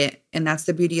rewrite it. And that's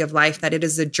the beauty of life, that it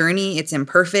is a journey. It's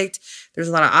imperfect. There's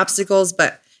a lot of obstacles,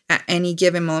 but at any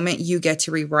given moment, you get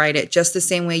to rewrite it, just the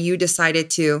same way you decided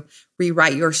to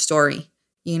rewrite your story,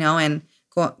 and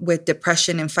go with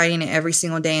depression and fighting it every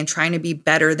single day and trying to be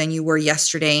better than you were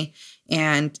yesterday,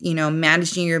 and,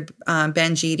 managing your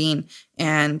binge eating,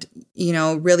 and,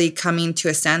 really coming to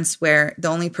a sense where the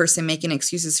only person making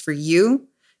excuses for you,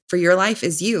 for your life,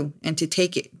 is you. And to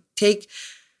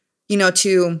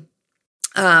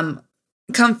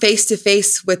come face to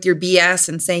face with your BS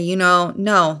and say,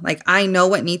 no, like, I know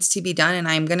what needs to be done, and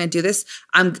I'm going to do this.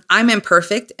 I'm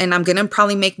imperfect, and I'm going to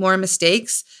probably make more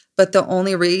mistakes. But the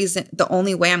only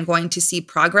way I'm going to see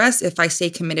progress, if I stay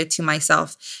committed to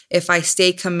myself, if I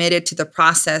stay committed to the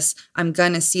process, I'm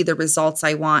going to see the results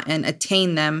I want and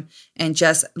attain them, and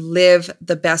just live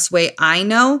the best way I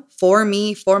know, for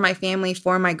me, for my family,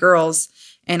 for my girls.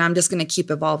 And I'm just going to keep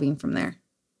evolving from there.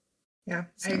 Yeah,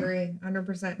 so. I agree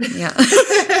 100%. Yeah.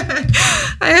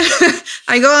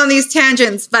 I go on these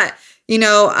tangents, but and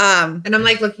I'm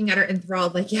like looking at her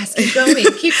enthralled, like, yes, keep going,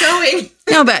 keep going.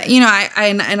 No, but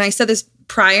I said this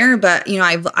prior, but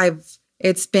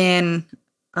it's been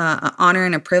an honor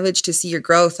and a privilege to see your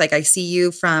growth. Like, I see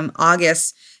you from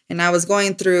August, and I was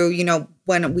going through,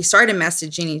 when we started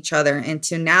messaging each other, and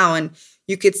to now, and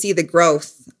you could see the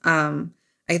growth. I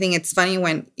think it's funny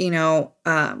when,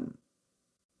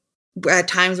 at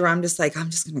times where I'm just like, I'm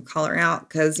just going to call her out,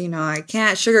 because, I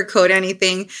can't sugarcoat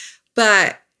anything,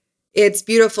 but it's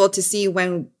beautiful to see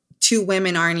when two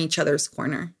women are in each other's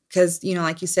corner, because, you know,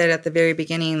 like you said at the very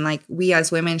beginning, like we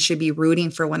as women should be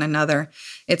rooting for one another.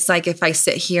 It's like if I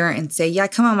sit here and say, yeah,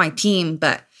 come on my team,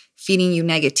 but feeding you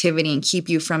negativity and keep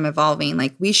you from evolving,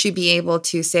 like we should be able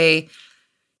to say,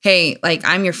 hey, like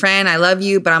I'm your friend, I love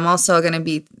you, but I'm also going to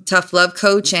be tough love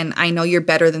coach. And I know you're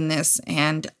better than this.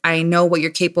 And I know what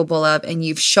you're capable of. And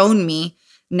you've shown me.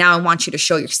 Now I want you to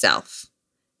show yourself.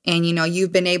 And, you know,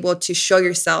 you've been able to show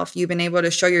yourself. You've been able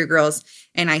to show your girls.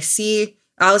 And I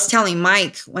was telling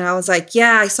Mike when I was like,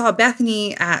 yeah, I saw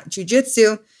Bethany at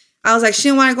jiu-jitsu. I was like, she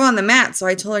didn't want to go on the mat. So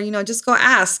I told her, you know, just go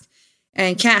ask.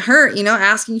 And it can't hurt, you know,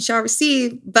 asking you shall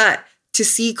receive. But to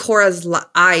see Cora's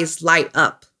eyes light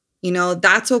up, you know,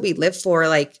 that's what we live for.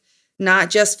 Like, not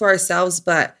just for ourselves,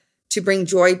 but to bring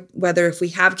joy, whether if we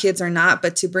have kids or not,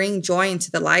 but to bring joy into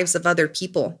the lives of other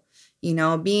people. You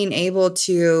know, being able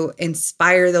to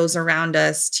inspire those around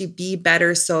us to be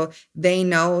better so they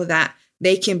know that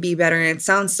they can be better. And it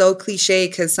sounds so cliche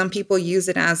because some people use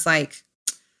it as like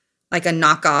a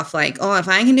knockoff, like, oh, if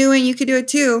I can do it, you could do it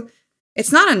too.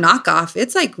 It's not a knockoff.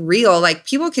 It's like real. Like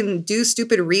people can do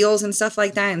stupid reels and stuff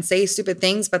like that and say stupid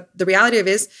things. But the reality of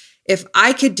it is, if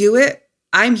I could do it,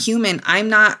 I'm human.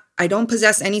 I don't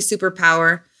possess any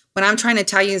superpower. What I'm trying to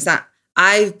tell you is that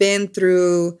I've been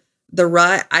through the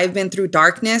rut. I've been through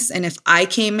darkness. And if I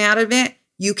came out of it,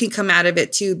 you can come out of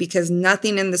it too, because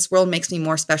nothing in this world makes me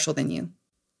more special than you.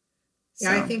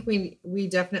 Yeah, so. I think we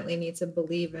definitely need to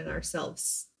believe in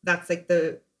ourselves. That's like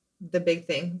the big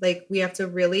thing. Like we have to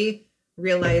really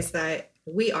realize that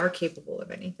we are capable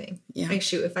of anything. Yeah. Like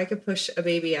shoot, if I could push a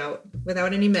baby out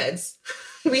without any meds,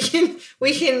 we can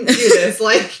do this.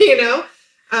 Like, you know,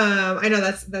 I know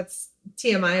that's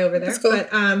TMI over there, cool. But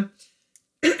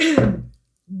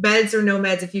meds or no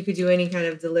meds, if you could do any kind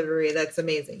of delivery, that's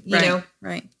amazing. You know?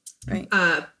 Right.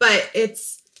 But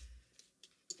it's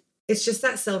just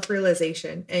that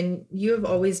self-realization. And you have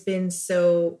always been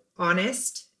so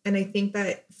honest. And I think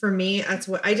that for me, that's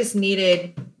what I just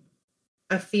needed,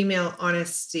 a female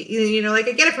honesty. You know, like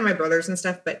I get it from my brothers and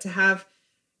stuff, but to have,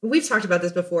 we've talked about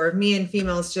this before, me and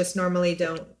females just normally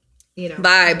don't, you know,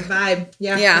 vibe.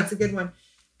 Yeah. That's a good one.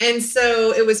 And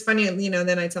so it was funny, you know,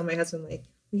 then I tell my husband, like,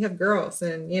 we have girls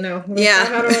and, you know, like,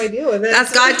 how do I deal with it?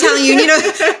 That's God telling you,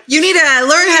 you need to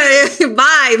learn how to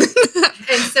vibe.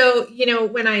 And so, you know,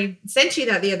 when I sent you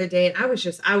that the other day and I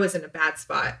was in a bad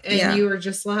spot and you were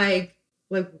just like,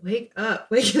 wake up,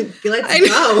 let's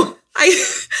go. I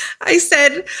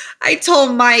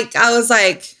told Mike, I was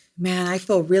like, man, I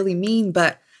feel really mean,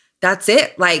 but that's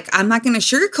it. Like, I'm not going to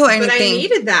sugarcoat anything. But I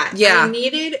needed that. Yeah. I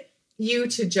needed you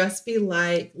to just be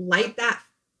like, light that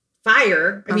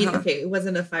fire. I mean, okay, it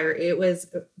wasn't a fire. It was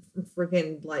a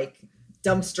freaking like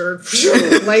dumpster.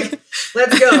 Like,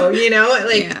 let's go, you know,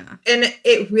 like, and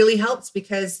it really helps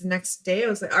because the next day I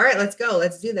was like, all right, let's go,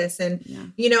 let's do this. And,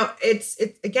 you know, it's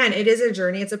again, it is a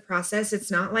journey. It's a process.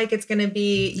 It's not like it's going to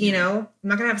be, you know, I'm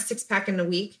not going to have a 6-pack in a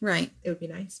week. Right. It would be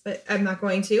nice, but I'm not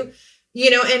going to,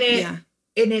 you know,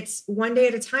 and it's one day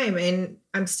at a time. And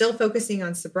I'm still focusing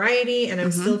on sobriety and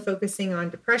I'm still focusing on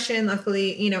depression.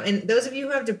 Luckily, you know, and those of you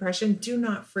who have depression, do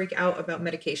not freak out about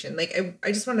medication. Like,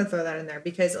 I just want to throw that in there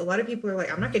because a lot of people are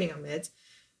like, I'm not getting on meds.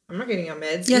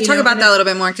 Yeah. Talk about that a little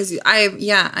bit more. Cause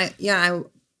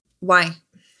why?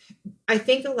 I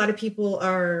think a lot of people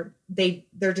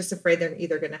they're just afraid they're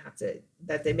either going to have to,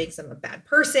 that they makes them a bad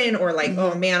person or like,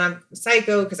 oh man, I'm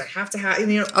psycho because I have to have,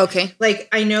 you know, okay. Like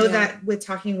I know that with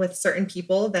talking with certain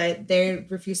people that they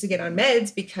refuse to get on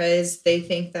meds because they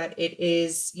think that it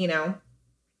is, you know,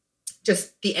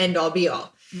 just the end all be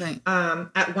all. Right.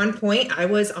 At one point I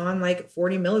was on like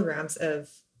 40 milligrams of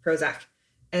Prozac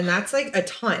and that's like a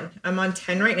ton. I'm on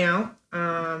 10 right now.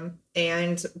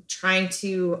 And trying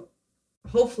to,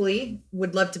 hopefully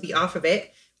would love to be off of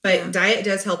it, but diet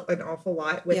does help an awful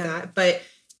lot with that. But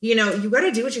you know, you got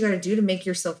to do what you got to do to make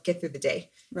yourself get through the day.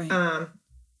 Right.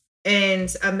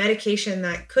 And a medication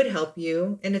that could help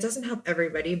you, and it doesn't help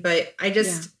everybody, but I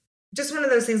just one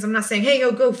of those things. I'm not saying, hey,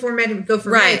 go for meds.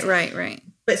 Right.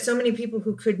 But so many people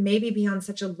who could maybe be on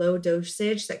such a low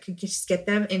dosage that could just get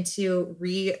them into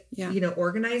you know,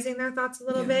 organizing their thoughts a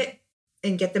little bit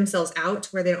and get themselves out to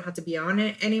where they don't have to be on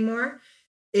it anymore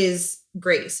is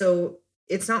great. So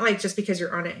it's not like just because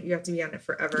you're on it, you have to be on it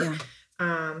forever.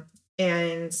 Yeah.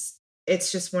 And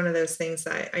it's just one of those things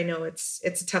that I know it's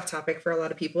a tough topic for a lot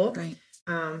of people. Right.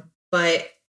 But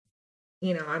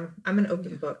you know, I'm an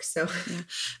open book. So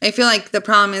I feel like the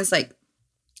problem is like,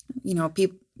 you know,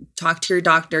 people talk to your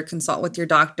doctor, consult with your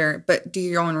doctor, but do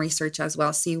your own research as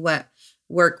well. See what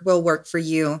will work for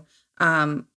you.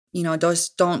 You know,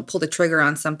 just don't pull the trigger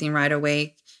on something right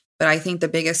away. But I think the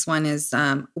biggest one is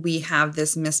we have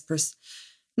this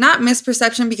not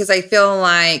misperception, because I feel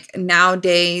like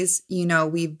nowadays,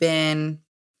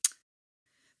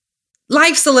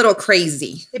 life's a little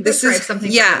crazy. This is something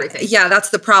for everything. Yeah, that's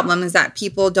the problem, is that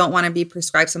people don't want to be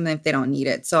prescribed something if they don't need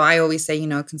it. So I always say,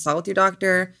 consult with your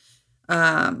doctor,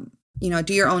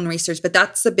 do your own research. But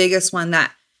that's the biggest one,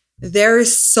 that there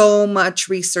is so much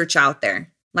research out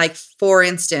there. Like, for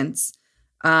instance,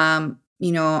 on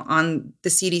the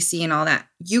CDC and all that,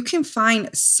 you can find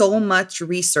so much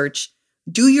research.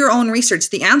 Do your own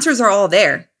research. The answers are all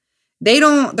there. They're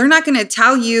not going to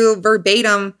tell you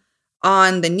verbatim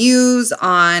on the news,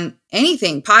 on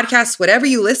anything, podcasts, whatever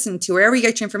you listen to, wherever you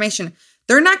get your information.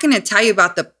 They're not going to tell you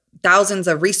about the thousands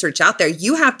of research out there.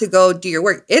 You have to go do your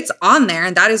work. It's on there.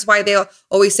 And that is why they'll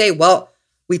always say, well,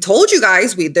 we told you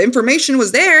guys, the information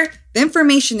was there. The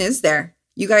information is there.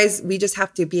 You guys, we just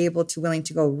have to be willing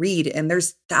to go read. And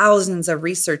there's thousands of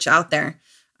research out there.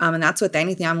 And that's with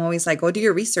anything. I'm always like, go do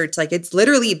your research. Like, it's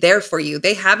literally there for you.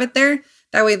 They have it there.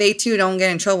 That way they too don't get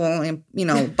in trouble, and,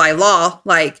 by law.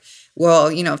 Like,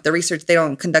 well, if they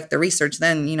don't conduct the research,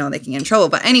 then, they can get in trouble.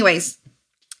 But anyways,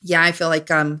 yeah, I feel like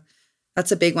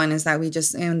that's a big one, is that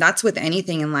and that's with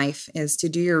anything in life, is to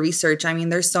do your research. I mean,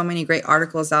 there's so many great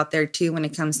articles out there too when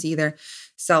it comes to either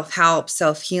self-help,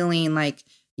 self-healing, like,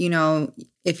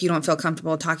 if you don't feel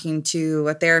comfortable talking to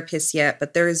a therapist yet,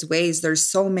 but there's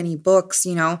so many books,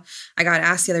 I got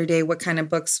asked the other day, what kind of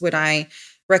books would I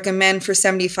recommend for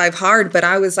 75 Hard? But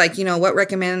I was like,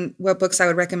 what books I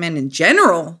would recommend in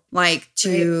general, like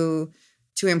to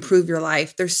improve your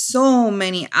life. There's so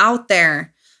many out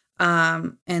there.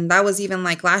 And that was even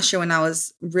like last year when I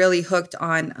was really hooked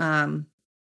on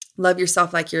Love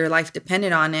Yourself Like Your Life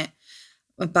Depended on It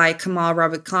by Kamal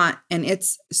Ravikant. And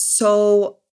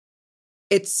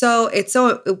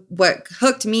what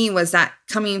hooked me was that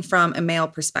coming from a male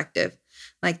perspective.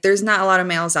 Like, there's not a lot of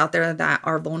males out there that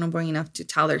are vulnerable enough to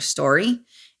tell their story.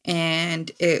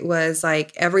 And it was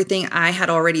like everything I had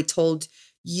already told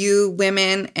you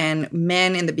women and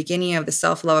men in the beginning of the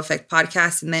Self-Love Effect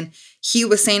podcast. And then he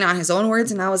was saying on his own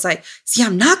words, and I was like, see,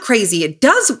 I'm not crazy. It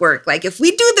does work. Like, if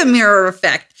we do the mirror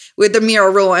effect with the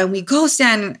mirror rule and we go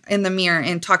stand in the mirror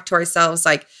and talk to ourselves,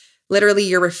 like, literally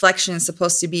your reflection is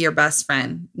supposed to be your best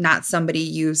friend, not somebody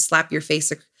you slap your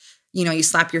face,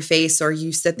 or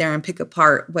you sit there and pick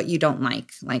apart what you don't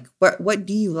like. Like, what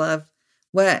do you love?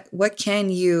 What can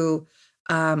you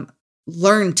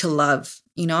learn to love?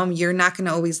 You're not going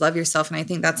to always love yourself. And I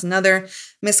think that's another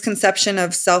misconception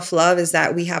of self-love, is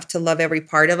that we have to love every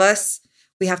part of us.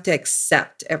 We have to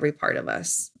accept every part of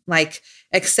us, like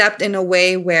accept in a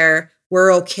way where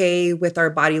we're okay with our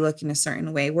body looking a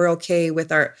certain way. We're okay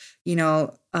with our, me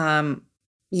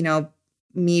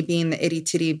being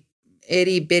the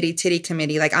itty bitty titty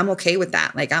committee. Like, I'm okay with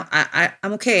that. Like,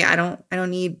 I'm okay. I don't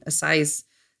need a size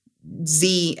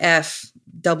ZF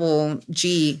double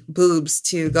G boobs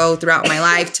to go throughout my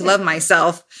life to love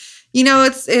myself.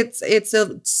 It's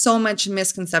so much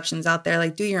misconceptions out there.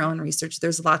 Like, do your own research.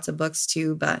 There's lots of books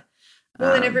too, but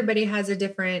and everybody has a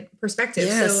different perspective.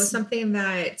 Yes. So something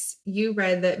that you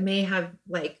read that may have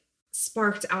like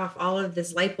sparked off all of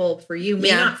this light bulb for you, may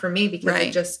not for me, because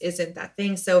it just isn't that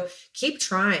thing. So keep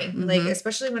trying. Mm-hmm. Like,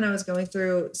 especially when I was going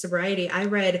through sobriety, I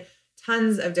read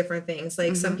tons of different things.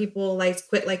 Like, some people liked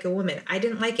Quit Like a Woman. I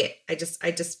didn't like it. I just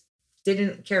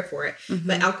didn't care for it. Mm-hmm.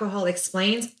 But Alcohol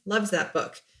Explains, loves that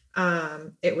book.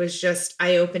 It was just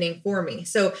eye-opening for me.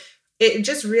 So it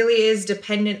just really is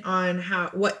dependent on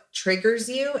what triggers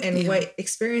you and what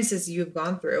experiences you've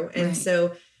gone through. And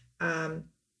so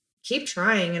keep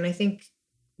trying. And I think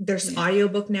there's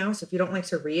audiobook now. So if you don't like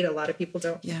to read, a lot of people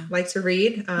don't like to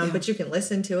read, but you can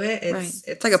listen to it.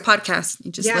 It's like a podcast.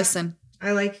 You just listen.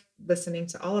 I like listening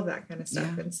to all of that kind of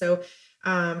stuff. Yeah. And so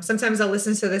sometimes I'll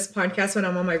listen to this podcast when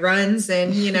I'm on my runs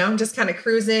and, I'm just kind of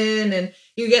cruising, and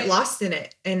you get lost in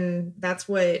it. And that's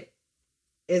what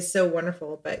is so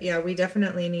wonderful. But yeah, we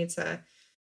definitely need to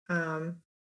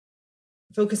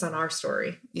focus on our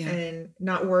story and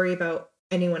not worry about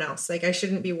anyone else. Like, I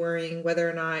shouldn't be worrying whether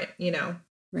or not,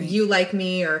 you like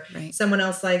me or someone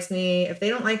else likes me. If they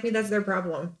don't like me, that's their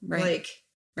problem. Like,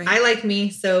 I like me,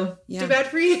 so too bad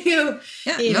for you.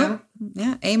 Yeah,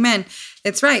 yeah, amen.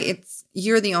 It's right.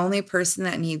 You're the only person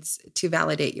that needs to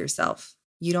validate yourself.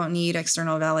 You don't need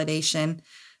external validation.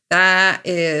 That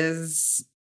is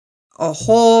a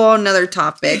whole nother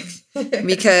topic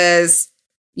because,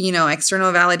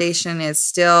 external validation is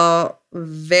still a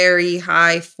very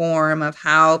high form of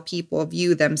how people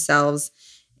view themselves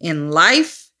in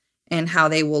life and how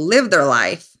they will live their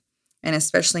life. And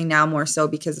especially now more so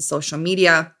because of social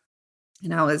media.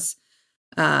 And I was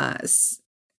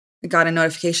got a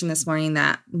notification this morning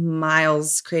that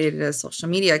Miles created a social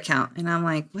media account. And I'm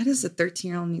like, what does a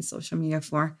 13-year-old need social media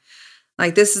for?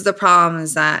 Like, this is the problem,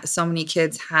 is that so many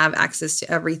kids have access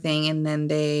to everything, and then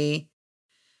they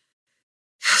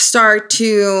start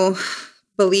to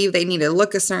believe they need to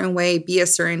look a certain way, be a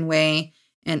certain way,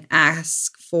 and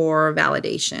ask for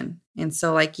validation. And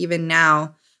so, like, even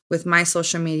now with my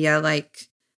social media, like,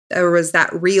 there was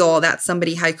that reel that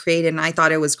somebody had created, and I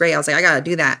thought it was great. I was like, I got to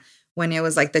do that. When it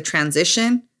was like the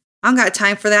transition, I don't got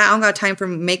time for that. I don't got time for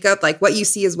makeup. Like, what you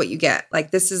see is what you get.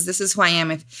 Like, this is who I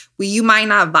am. You might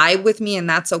not vibe with me, and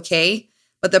that's okay.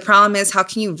 But the problem is, how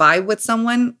can you vibe with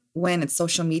someone when it's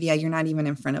social media? You're not even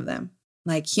in front of them.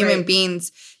 Like, human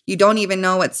beings, you don't even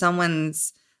know what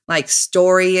someone's like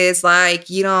story is like,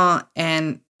 you know,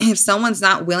 and if someone's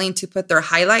not willing to put their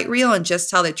highlight reel and just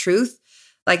tell the truth,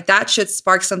 like, that should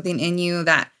spark something in you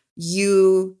that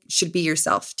you should be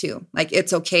yourself too. Like,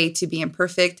 it's okay to be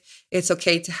imperfect. It's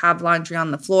okay to have laundry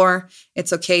on the floor.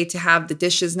 It's okay to have the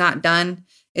dishes not done.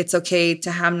 It's okay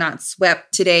to have not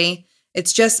swept today.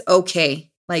 It's just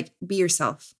okay. Like, be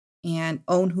yourself and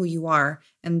own who you are.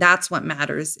 And that's what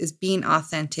matters, is being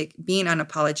authentic, being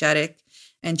unapologetic,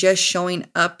 and just showing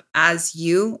up as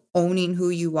you, owning who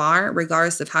you are,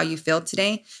 regardless of how you feel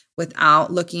today,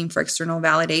 without looking for external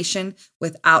validation,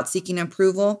 without seeking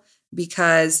approval,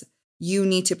 because you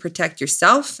need to protect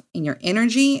yourself and your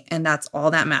energy, and that's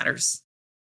all that matters.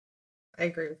 I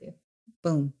agree with you.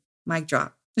 Boom. Mic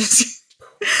drop.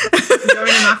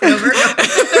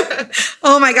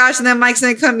 Oh my gosh, and then Mike's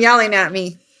going to come yelling at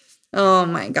me. Oh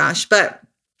my gosh. But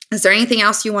is there anything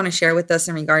else you want to share with us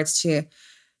in regards to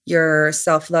your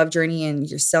self-love journey and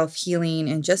your self-healing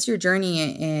and just your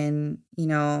journey in, you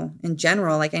know, in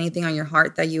general, like anything on your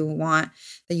heart that you want,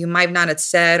 that you might not have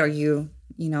said, or you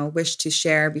know, wish to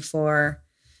share before,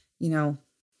 you know,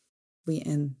 we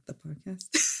end the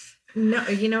podcast? No,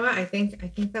 you know what? I think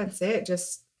that's it.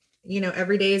 Just, you know,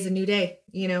 every day is a new day.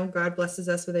 You know, God blesses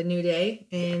us with a new day.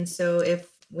 And so if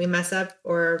we mess up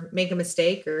or make a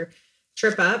mistake or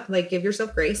trip up, like, give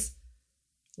yourself grace.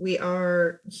 We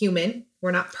are human.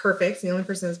 We're not perfect. The only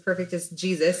person that's perfect is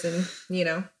Jesus. And, you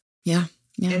know, yeah.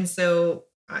 And so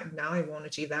now I won't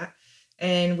achieve that.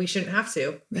 And we shouldn't have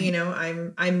to, right. You know,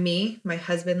 I'm me, my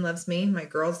husband loves me, my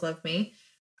girls love me,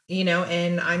 you know,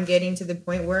 and I'm getting to the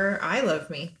point where I love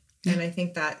me. Yeah. And I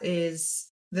think that is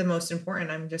the most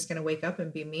important. I'm just going to wake up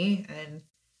and be me. And,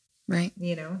 right.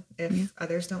 You know, if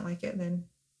others don't like it, then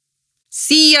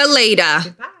see you later.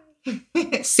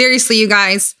 Goodbye. Seriously, you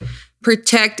guys,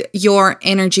 protect your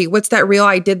energy. What's that reel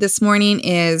I did this morning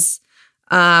is,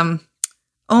 oh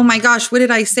my gosh, what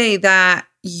did I say? That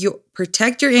you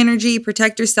protect your energy,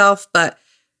 protect yourself. But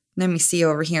let me see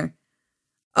over here.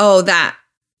 Oh, that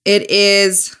it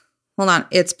is, hold on.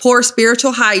 It's poor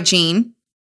spiritual hygiene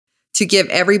to give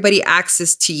everybody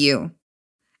access to you.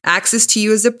 Access to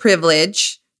you is a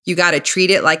privilege. You got to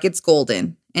treat it like it's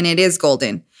golden, and it is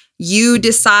golden. You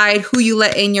decide who you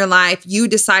let in your life. You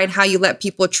decide how you let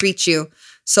people treat you.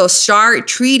 So start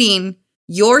treating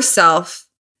yourself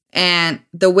and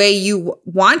the way you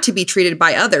want to be treated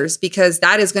by others, because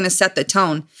that is going to set the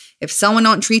tone. If someone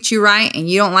don't treat you right and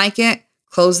you don't like it,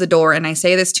 close the door. And I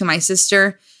say this to my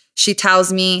sister. She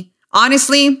tells me,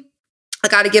 honestly, I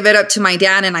got to give it up to my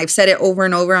dad. And I've said it over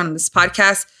and over on this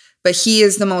podcast, but he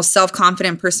is the most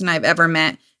self-confident person I've ever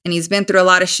met. And he's been through a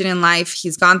lot of shit in life.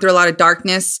 He's gone through a lot of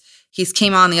darkness. He's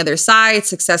came on the other side,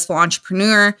 successful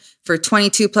entrepreneur for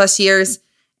 22 plus years.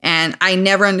 And I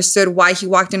never understood why he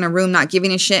walked in a room not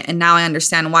giving a shit. And now I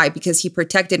understand why, because he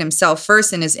protected himself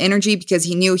first and his energy, because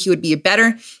he knew he would be a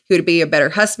better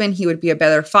husband. He would be a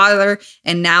better father.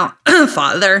 And now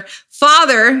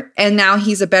father. And now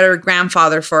he's a better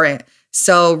grandfather for it.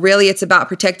 So really it's about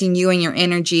protecting you and your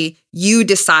energy. You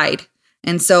decide.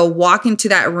 And so walk into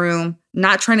that room,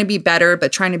 not trying to be better,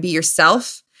 but trying to be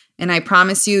yourself. And I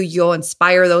promise you, you'll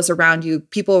inspire those around you.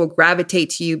 People will gravitate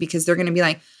to you because they're going to be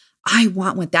like, I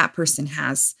want what that person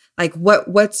has. Like,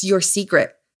 what's your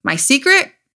secret? My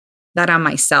secret? That I'm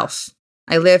myself.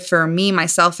 I live for me,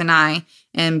 myself, and I.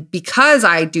 And because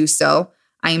I do so,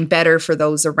 I am better for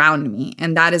those around me.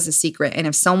 And that is the secret. And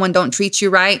if someone don't treat you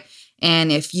right,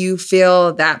 and if you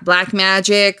feel that black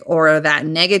magic or that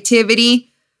negativity,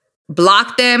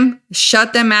 block them,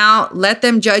 shut them out, let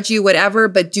them judge you, whatever,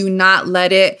 but do not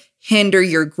let it hinder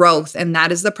your growth. And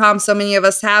that is the problem so many of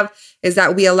us have, is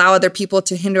that we allow other people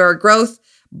to hinder our growth.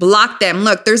 Block them.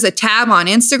 Look, there's a tab on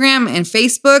Instagram and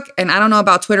Facebook, and I don't know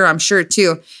about Twitter, I'm sure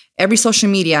too. Every social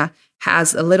media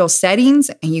has a little settings,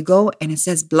 and you go and it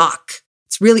says block.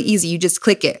 It's really easy. You just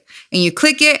click it, and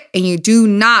you do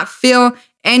not feel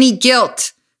any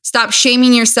guilt. Stop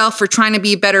shaming yourself for trying to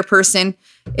be a better person.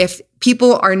 If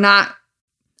people are not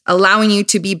allowing you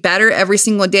to be better every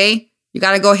single day, you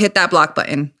got to go hit that block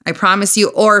button. I promise you,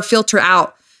 or filter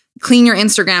out, clean your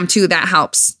Instagram too. That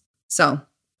helps. So,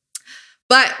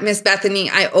 but Miss Bethany,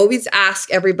 I always ask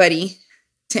everybody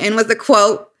to end with a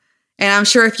quote. And I'm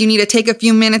sure if you need to take a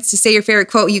few minutes to say your favorite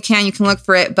quote, you can look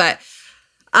for it. But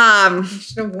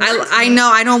I know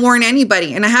I don't warn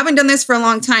anybody, and I haven't done this for a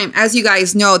long time. As you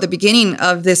guys know, the beginning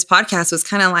of this podcast was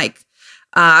kind of like,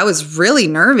 I was really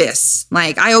nervous.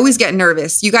 Like, I always get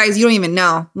nervous. You guys, you don't even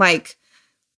know. Like,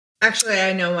 actually,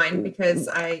 I know mine because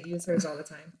I use hers all the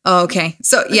time. Oh, okay.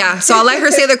 So yeah, so I'll let her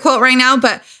say the quote right now,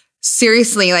 but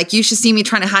seriously, like, you should see me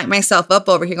trying to hype myself up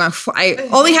over here going, I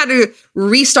only had to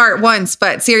restart once,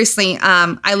 but seriously,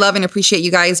 I love and appreciate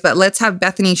you guys, but let's have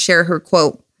Bethany share her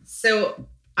quote. So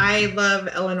I love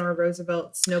Eleanor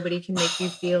Roosevelt's "Nobody can make you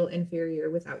feel inferior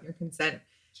without your consent."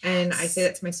 Yes. And I say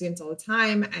that to my students all the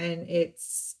time. And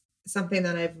it's something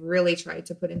that I've really tried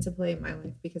to put into play in my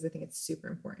life because I think it's super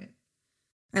important.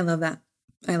 I love that.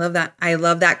 I love that. I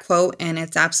love that quote. And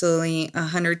it's absolutely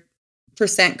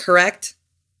 100% correct.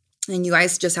 And you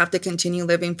guys just have to continue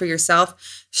living for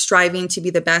yourself, striving to be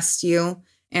the best you.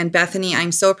 And Bethany,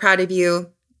 I'm so proud of you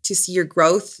to see your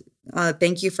growth.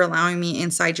 Thank you for allowing me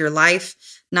inside your life,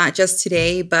 not just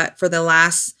today, but for the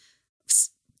last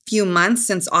few months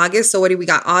since August. So what do we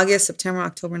got? August, September,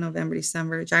 October, November,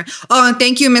 December, January. Oh, and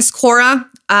thank you, Miss Cora.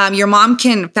 Your mom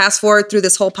can fast forward through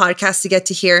this whole podcast to get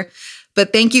to here.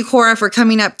 But thank you, Cora, for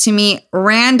coming up to me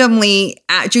randomly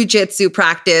at jiu-jitsu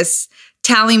practice,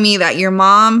 telling me that your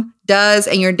mom does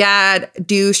and your dad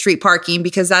do street parking,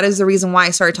 because that is the reason why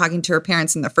I started talking to her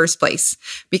parents in the first place,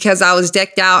 because I was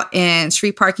decked out in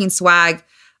street parking swag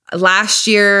last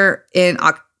year in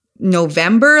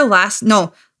November,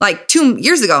 like 2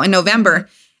 years ago in November.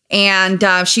 And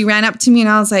she ran up to me and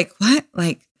I was like, what?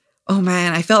 Like, oh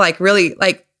man, I felt like really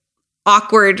like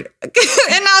awkward. And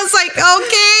I was like,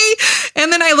 okay.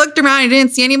 And then I looked around, I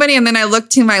didn't see anybody. And then I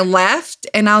looked to my left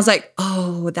and I was like,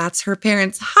 oh, that's her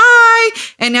parents. Hi.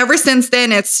 And ever since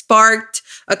then, it sparked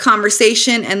a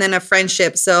conversation and then a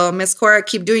friendship. So Miss Cora,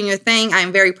 keep doing your thing.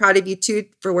 I'm very proud of you too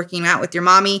for working out with your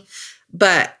mommy.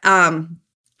 But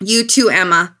you too,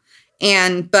 Emma.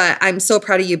 But I'm so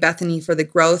proud of you, Bethany, for the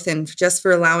growth and just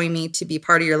for allowing me to be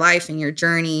part of your life and your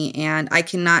journey. And I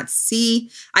cannot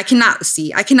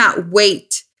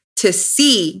wait to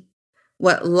see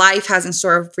what life has in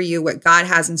store for you, what God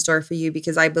has in store for you,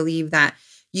 because I believe that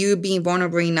you being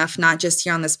vulnerable enough, not just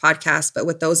here on this podcast, but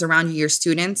with those around you, your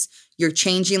students, you're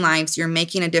changing lives. You're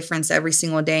making a difference every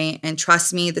single day. And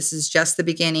trust me, this is just the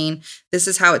beginning. This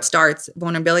is how it starts.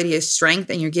 Vulnerability is strength,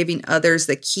 and you're giving others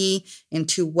the key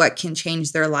into what can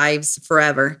change their lives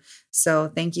forever.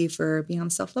 So thank you for being on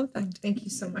Self-Love Effect. Thank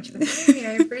you so much for having me.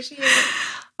 I appreciate it.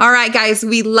 All right, guys,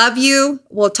 we love you.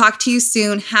 We'll talk to you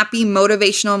soon. Happy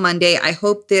Motivational Monday. I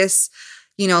hope this,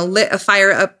 lit a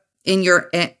fire up in your,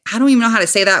 I don't even know how to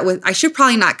say that. I should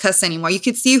probably not cuss anymore. You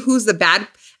could see who's the bad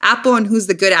apple and who's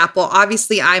the good apple.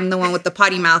 Obviously, I'm the one with the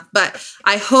potty mouth, but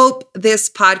I hope this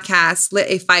podcast lit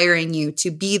a fire in you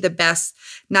to be the best,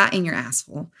 not in your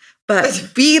asshole, but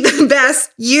be the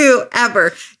best you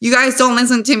ever. You guys don't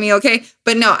listen to me, okay?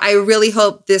 But no, I really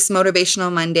hope this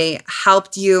Motivational Monday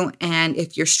helped you. And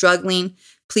if you're struggling,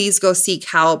 please go seek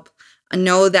help.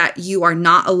 Know that you are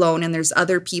not alone and there's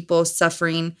other people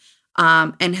suffering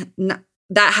and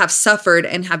that have suffered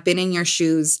and have been in your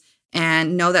shoes,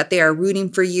 and know that they are rooting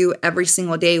for you every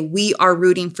single day. We are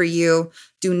rooting for you.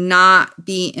 Do not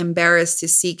be embarrassed to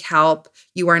seek help.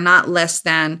 You are not less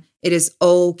than. It is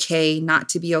okay not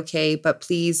to be okay, but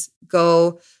please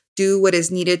go do what is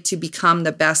needed to become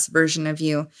the best version of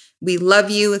you. We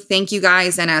love you. Thank you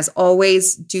guys. And as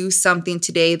always, do something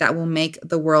today that will make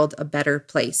the world a better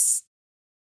place.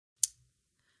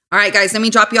 All right, guys, let me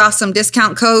drop you off some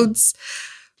discount codes.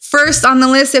 First on the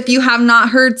list, if you have not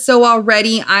heard so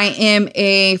already, I am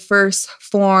a First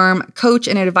Form coach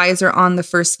and advisor on the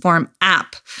First Form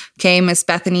app. Okay, Miss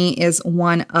Bethany is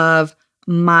one of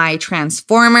my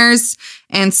transformers.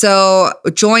 And so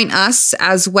join us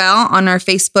as well on our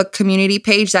Facebook community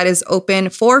page that is open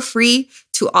for free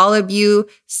to all of you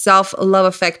Self-Love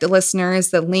Effect listeners.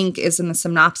 The link is in the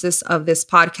synopsis of this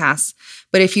podcast.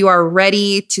 But if you are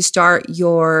ready to start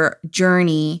your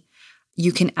journey,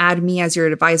 you can add me as your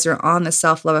advisor on the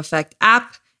Self-Love Effect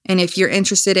app. And if you're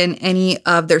interested in any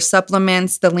of their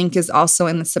supplements, the link is also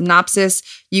in the synopsis.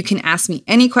 You can ask me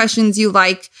any questions you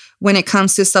like when it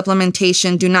comes to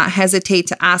supplementation. Do not hesitate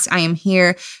to ask. I am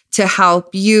here to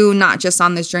help you, not just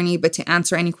on this journey, but to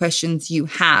answer any questions you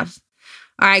have.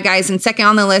 All right, guys. And second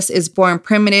on the list is Born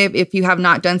Primitive. If you have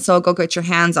not done so, go get your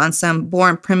hands on some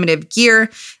Born Primitive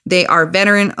gear. They are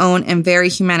veteran owned and very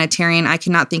humanitarian. I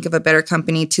cannot think of a better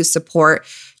company to support.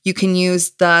 You can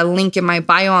use the link in my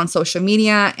bio on social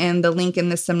media and the link in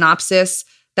the synopsis.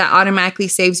 That automatically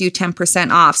saves you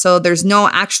 10% off. So there's no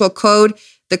actual code.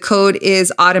 The code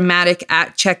is automatic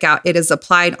at checkout. It is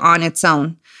applied on its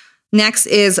own. Next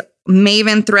is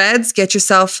Maven Threads. Get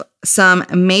yourself some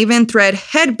Maven Thread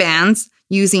headbands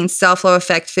using Self-Love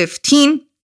Effect 15.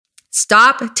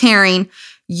 Stop tearing.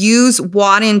 Use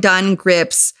Wad and Done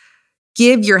grips.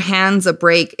 Give your hands a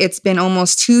break. It's been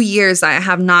almost 2 years I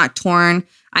have not torn.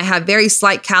 I have very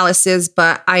slight calluses,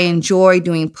 but I enjoy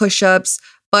doing push-ups,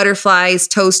 butterflies,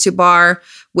 toes to bar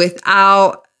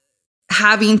without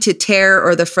having to tear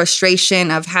or the frustration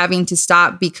of having to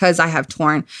stop because I have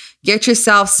torn. Get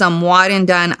yourself some Wad and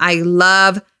Done. I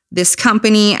love this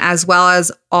company as well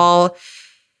as all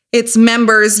its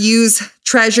members. Use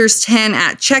Treasures 10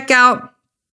 at checkout.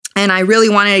 And I really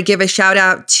wanted to give a shout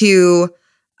out to,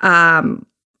 oh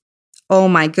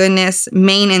my goodness,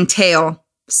 Mane and Tail.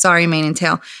 Sorry, Mane and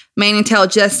Tail. Mane and Tail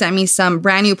just sent me some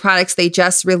brand new products they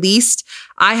just released.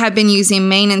 I have been using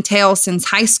Mane and Tail since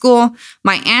high school.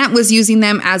 My aunt was using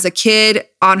them as a kid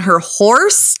on her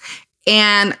horse.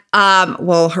 And,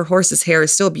 well, her horse's hair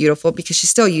is still beautiful because she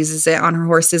still uses it on her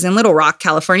horses in Little Rock,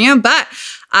 California. But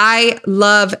I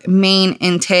love Mane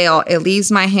and Tail. It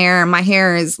leaves my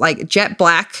hair is like jet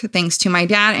black, thanks to my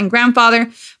dad and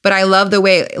grandfather. But I love the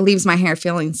way it leaves my hair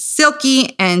feeling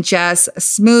silky and just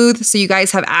smooth. So you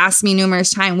guys have asked me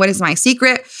numerous times, what is my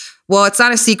secret? Well, it's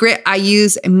not a secret. I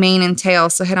use Mane and Tail.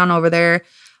 So head on over there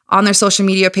on their social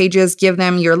media pages, give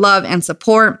them your love and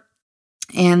support.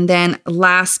 And then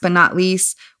last but not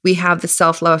least, we have the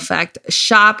Self-Love Effect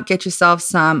shop. Get yourself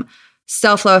some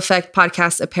Self-Love Effect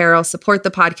podcast apparel, support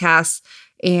the podcast,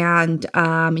 and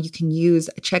you can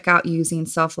check out using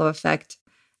Self-Love Effect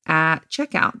at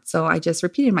checkout. So I just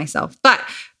repeated myself. But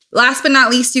last but not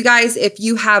least, you guys, if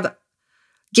you have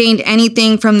gained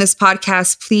anything from this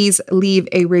podcast, please leave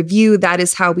a review. That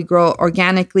is how we grow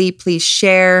organically. Please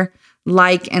share,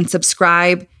 like, and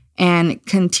subscribe. And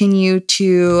continue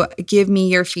to give me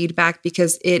your feedback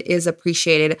because it is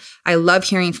appreciated. I love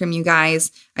hearing from you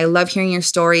guys. I love hearing your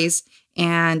stories.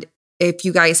 And if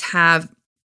you guys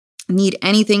need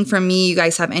anything from me, you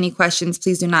guys have any questions,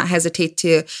 please do not hesitate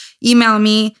to email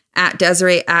me at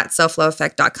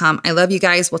Desiree@selfloveeffect.com. I love you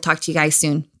guys. We'll talk to you guys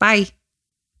soon. Bye.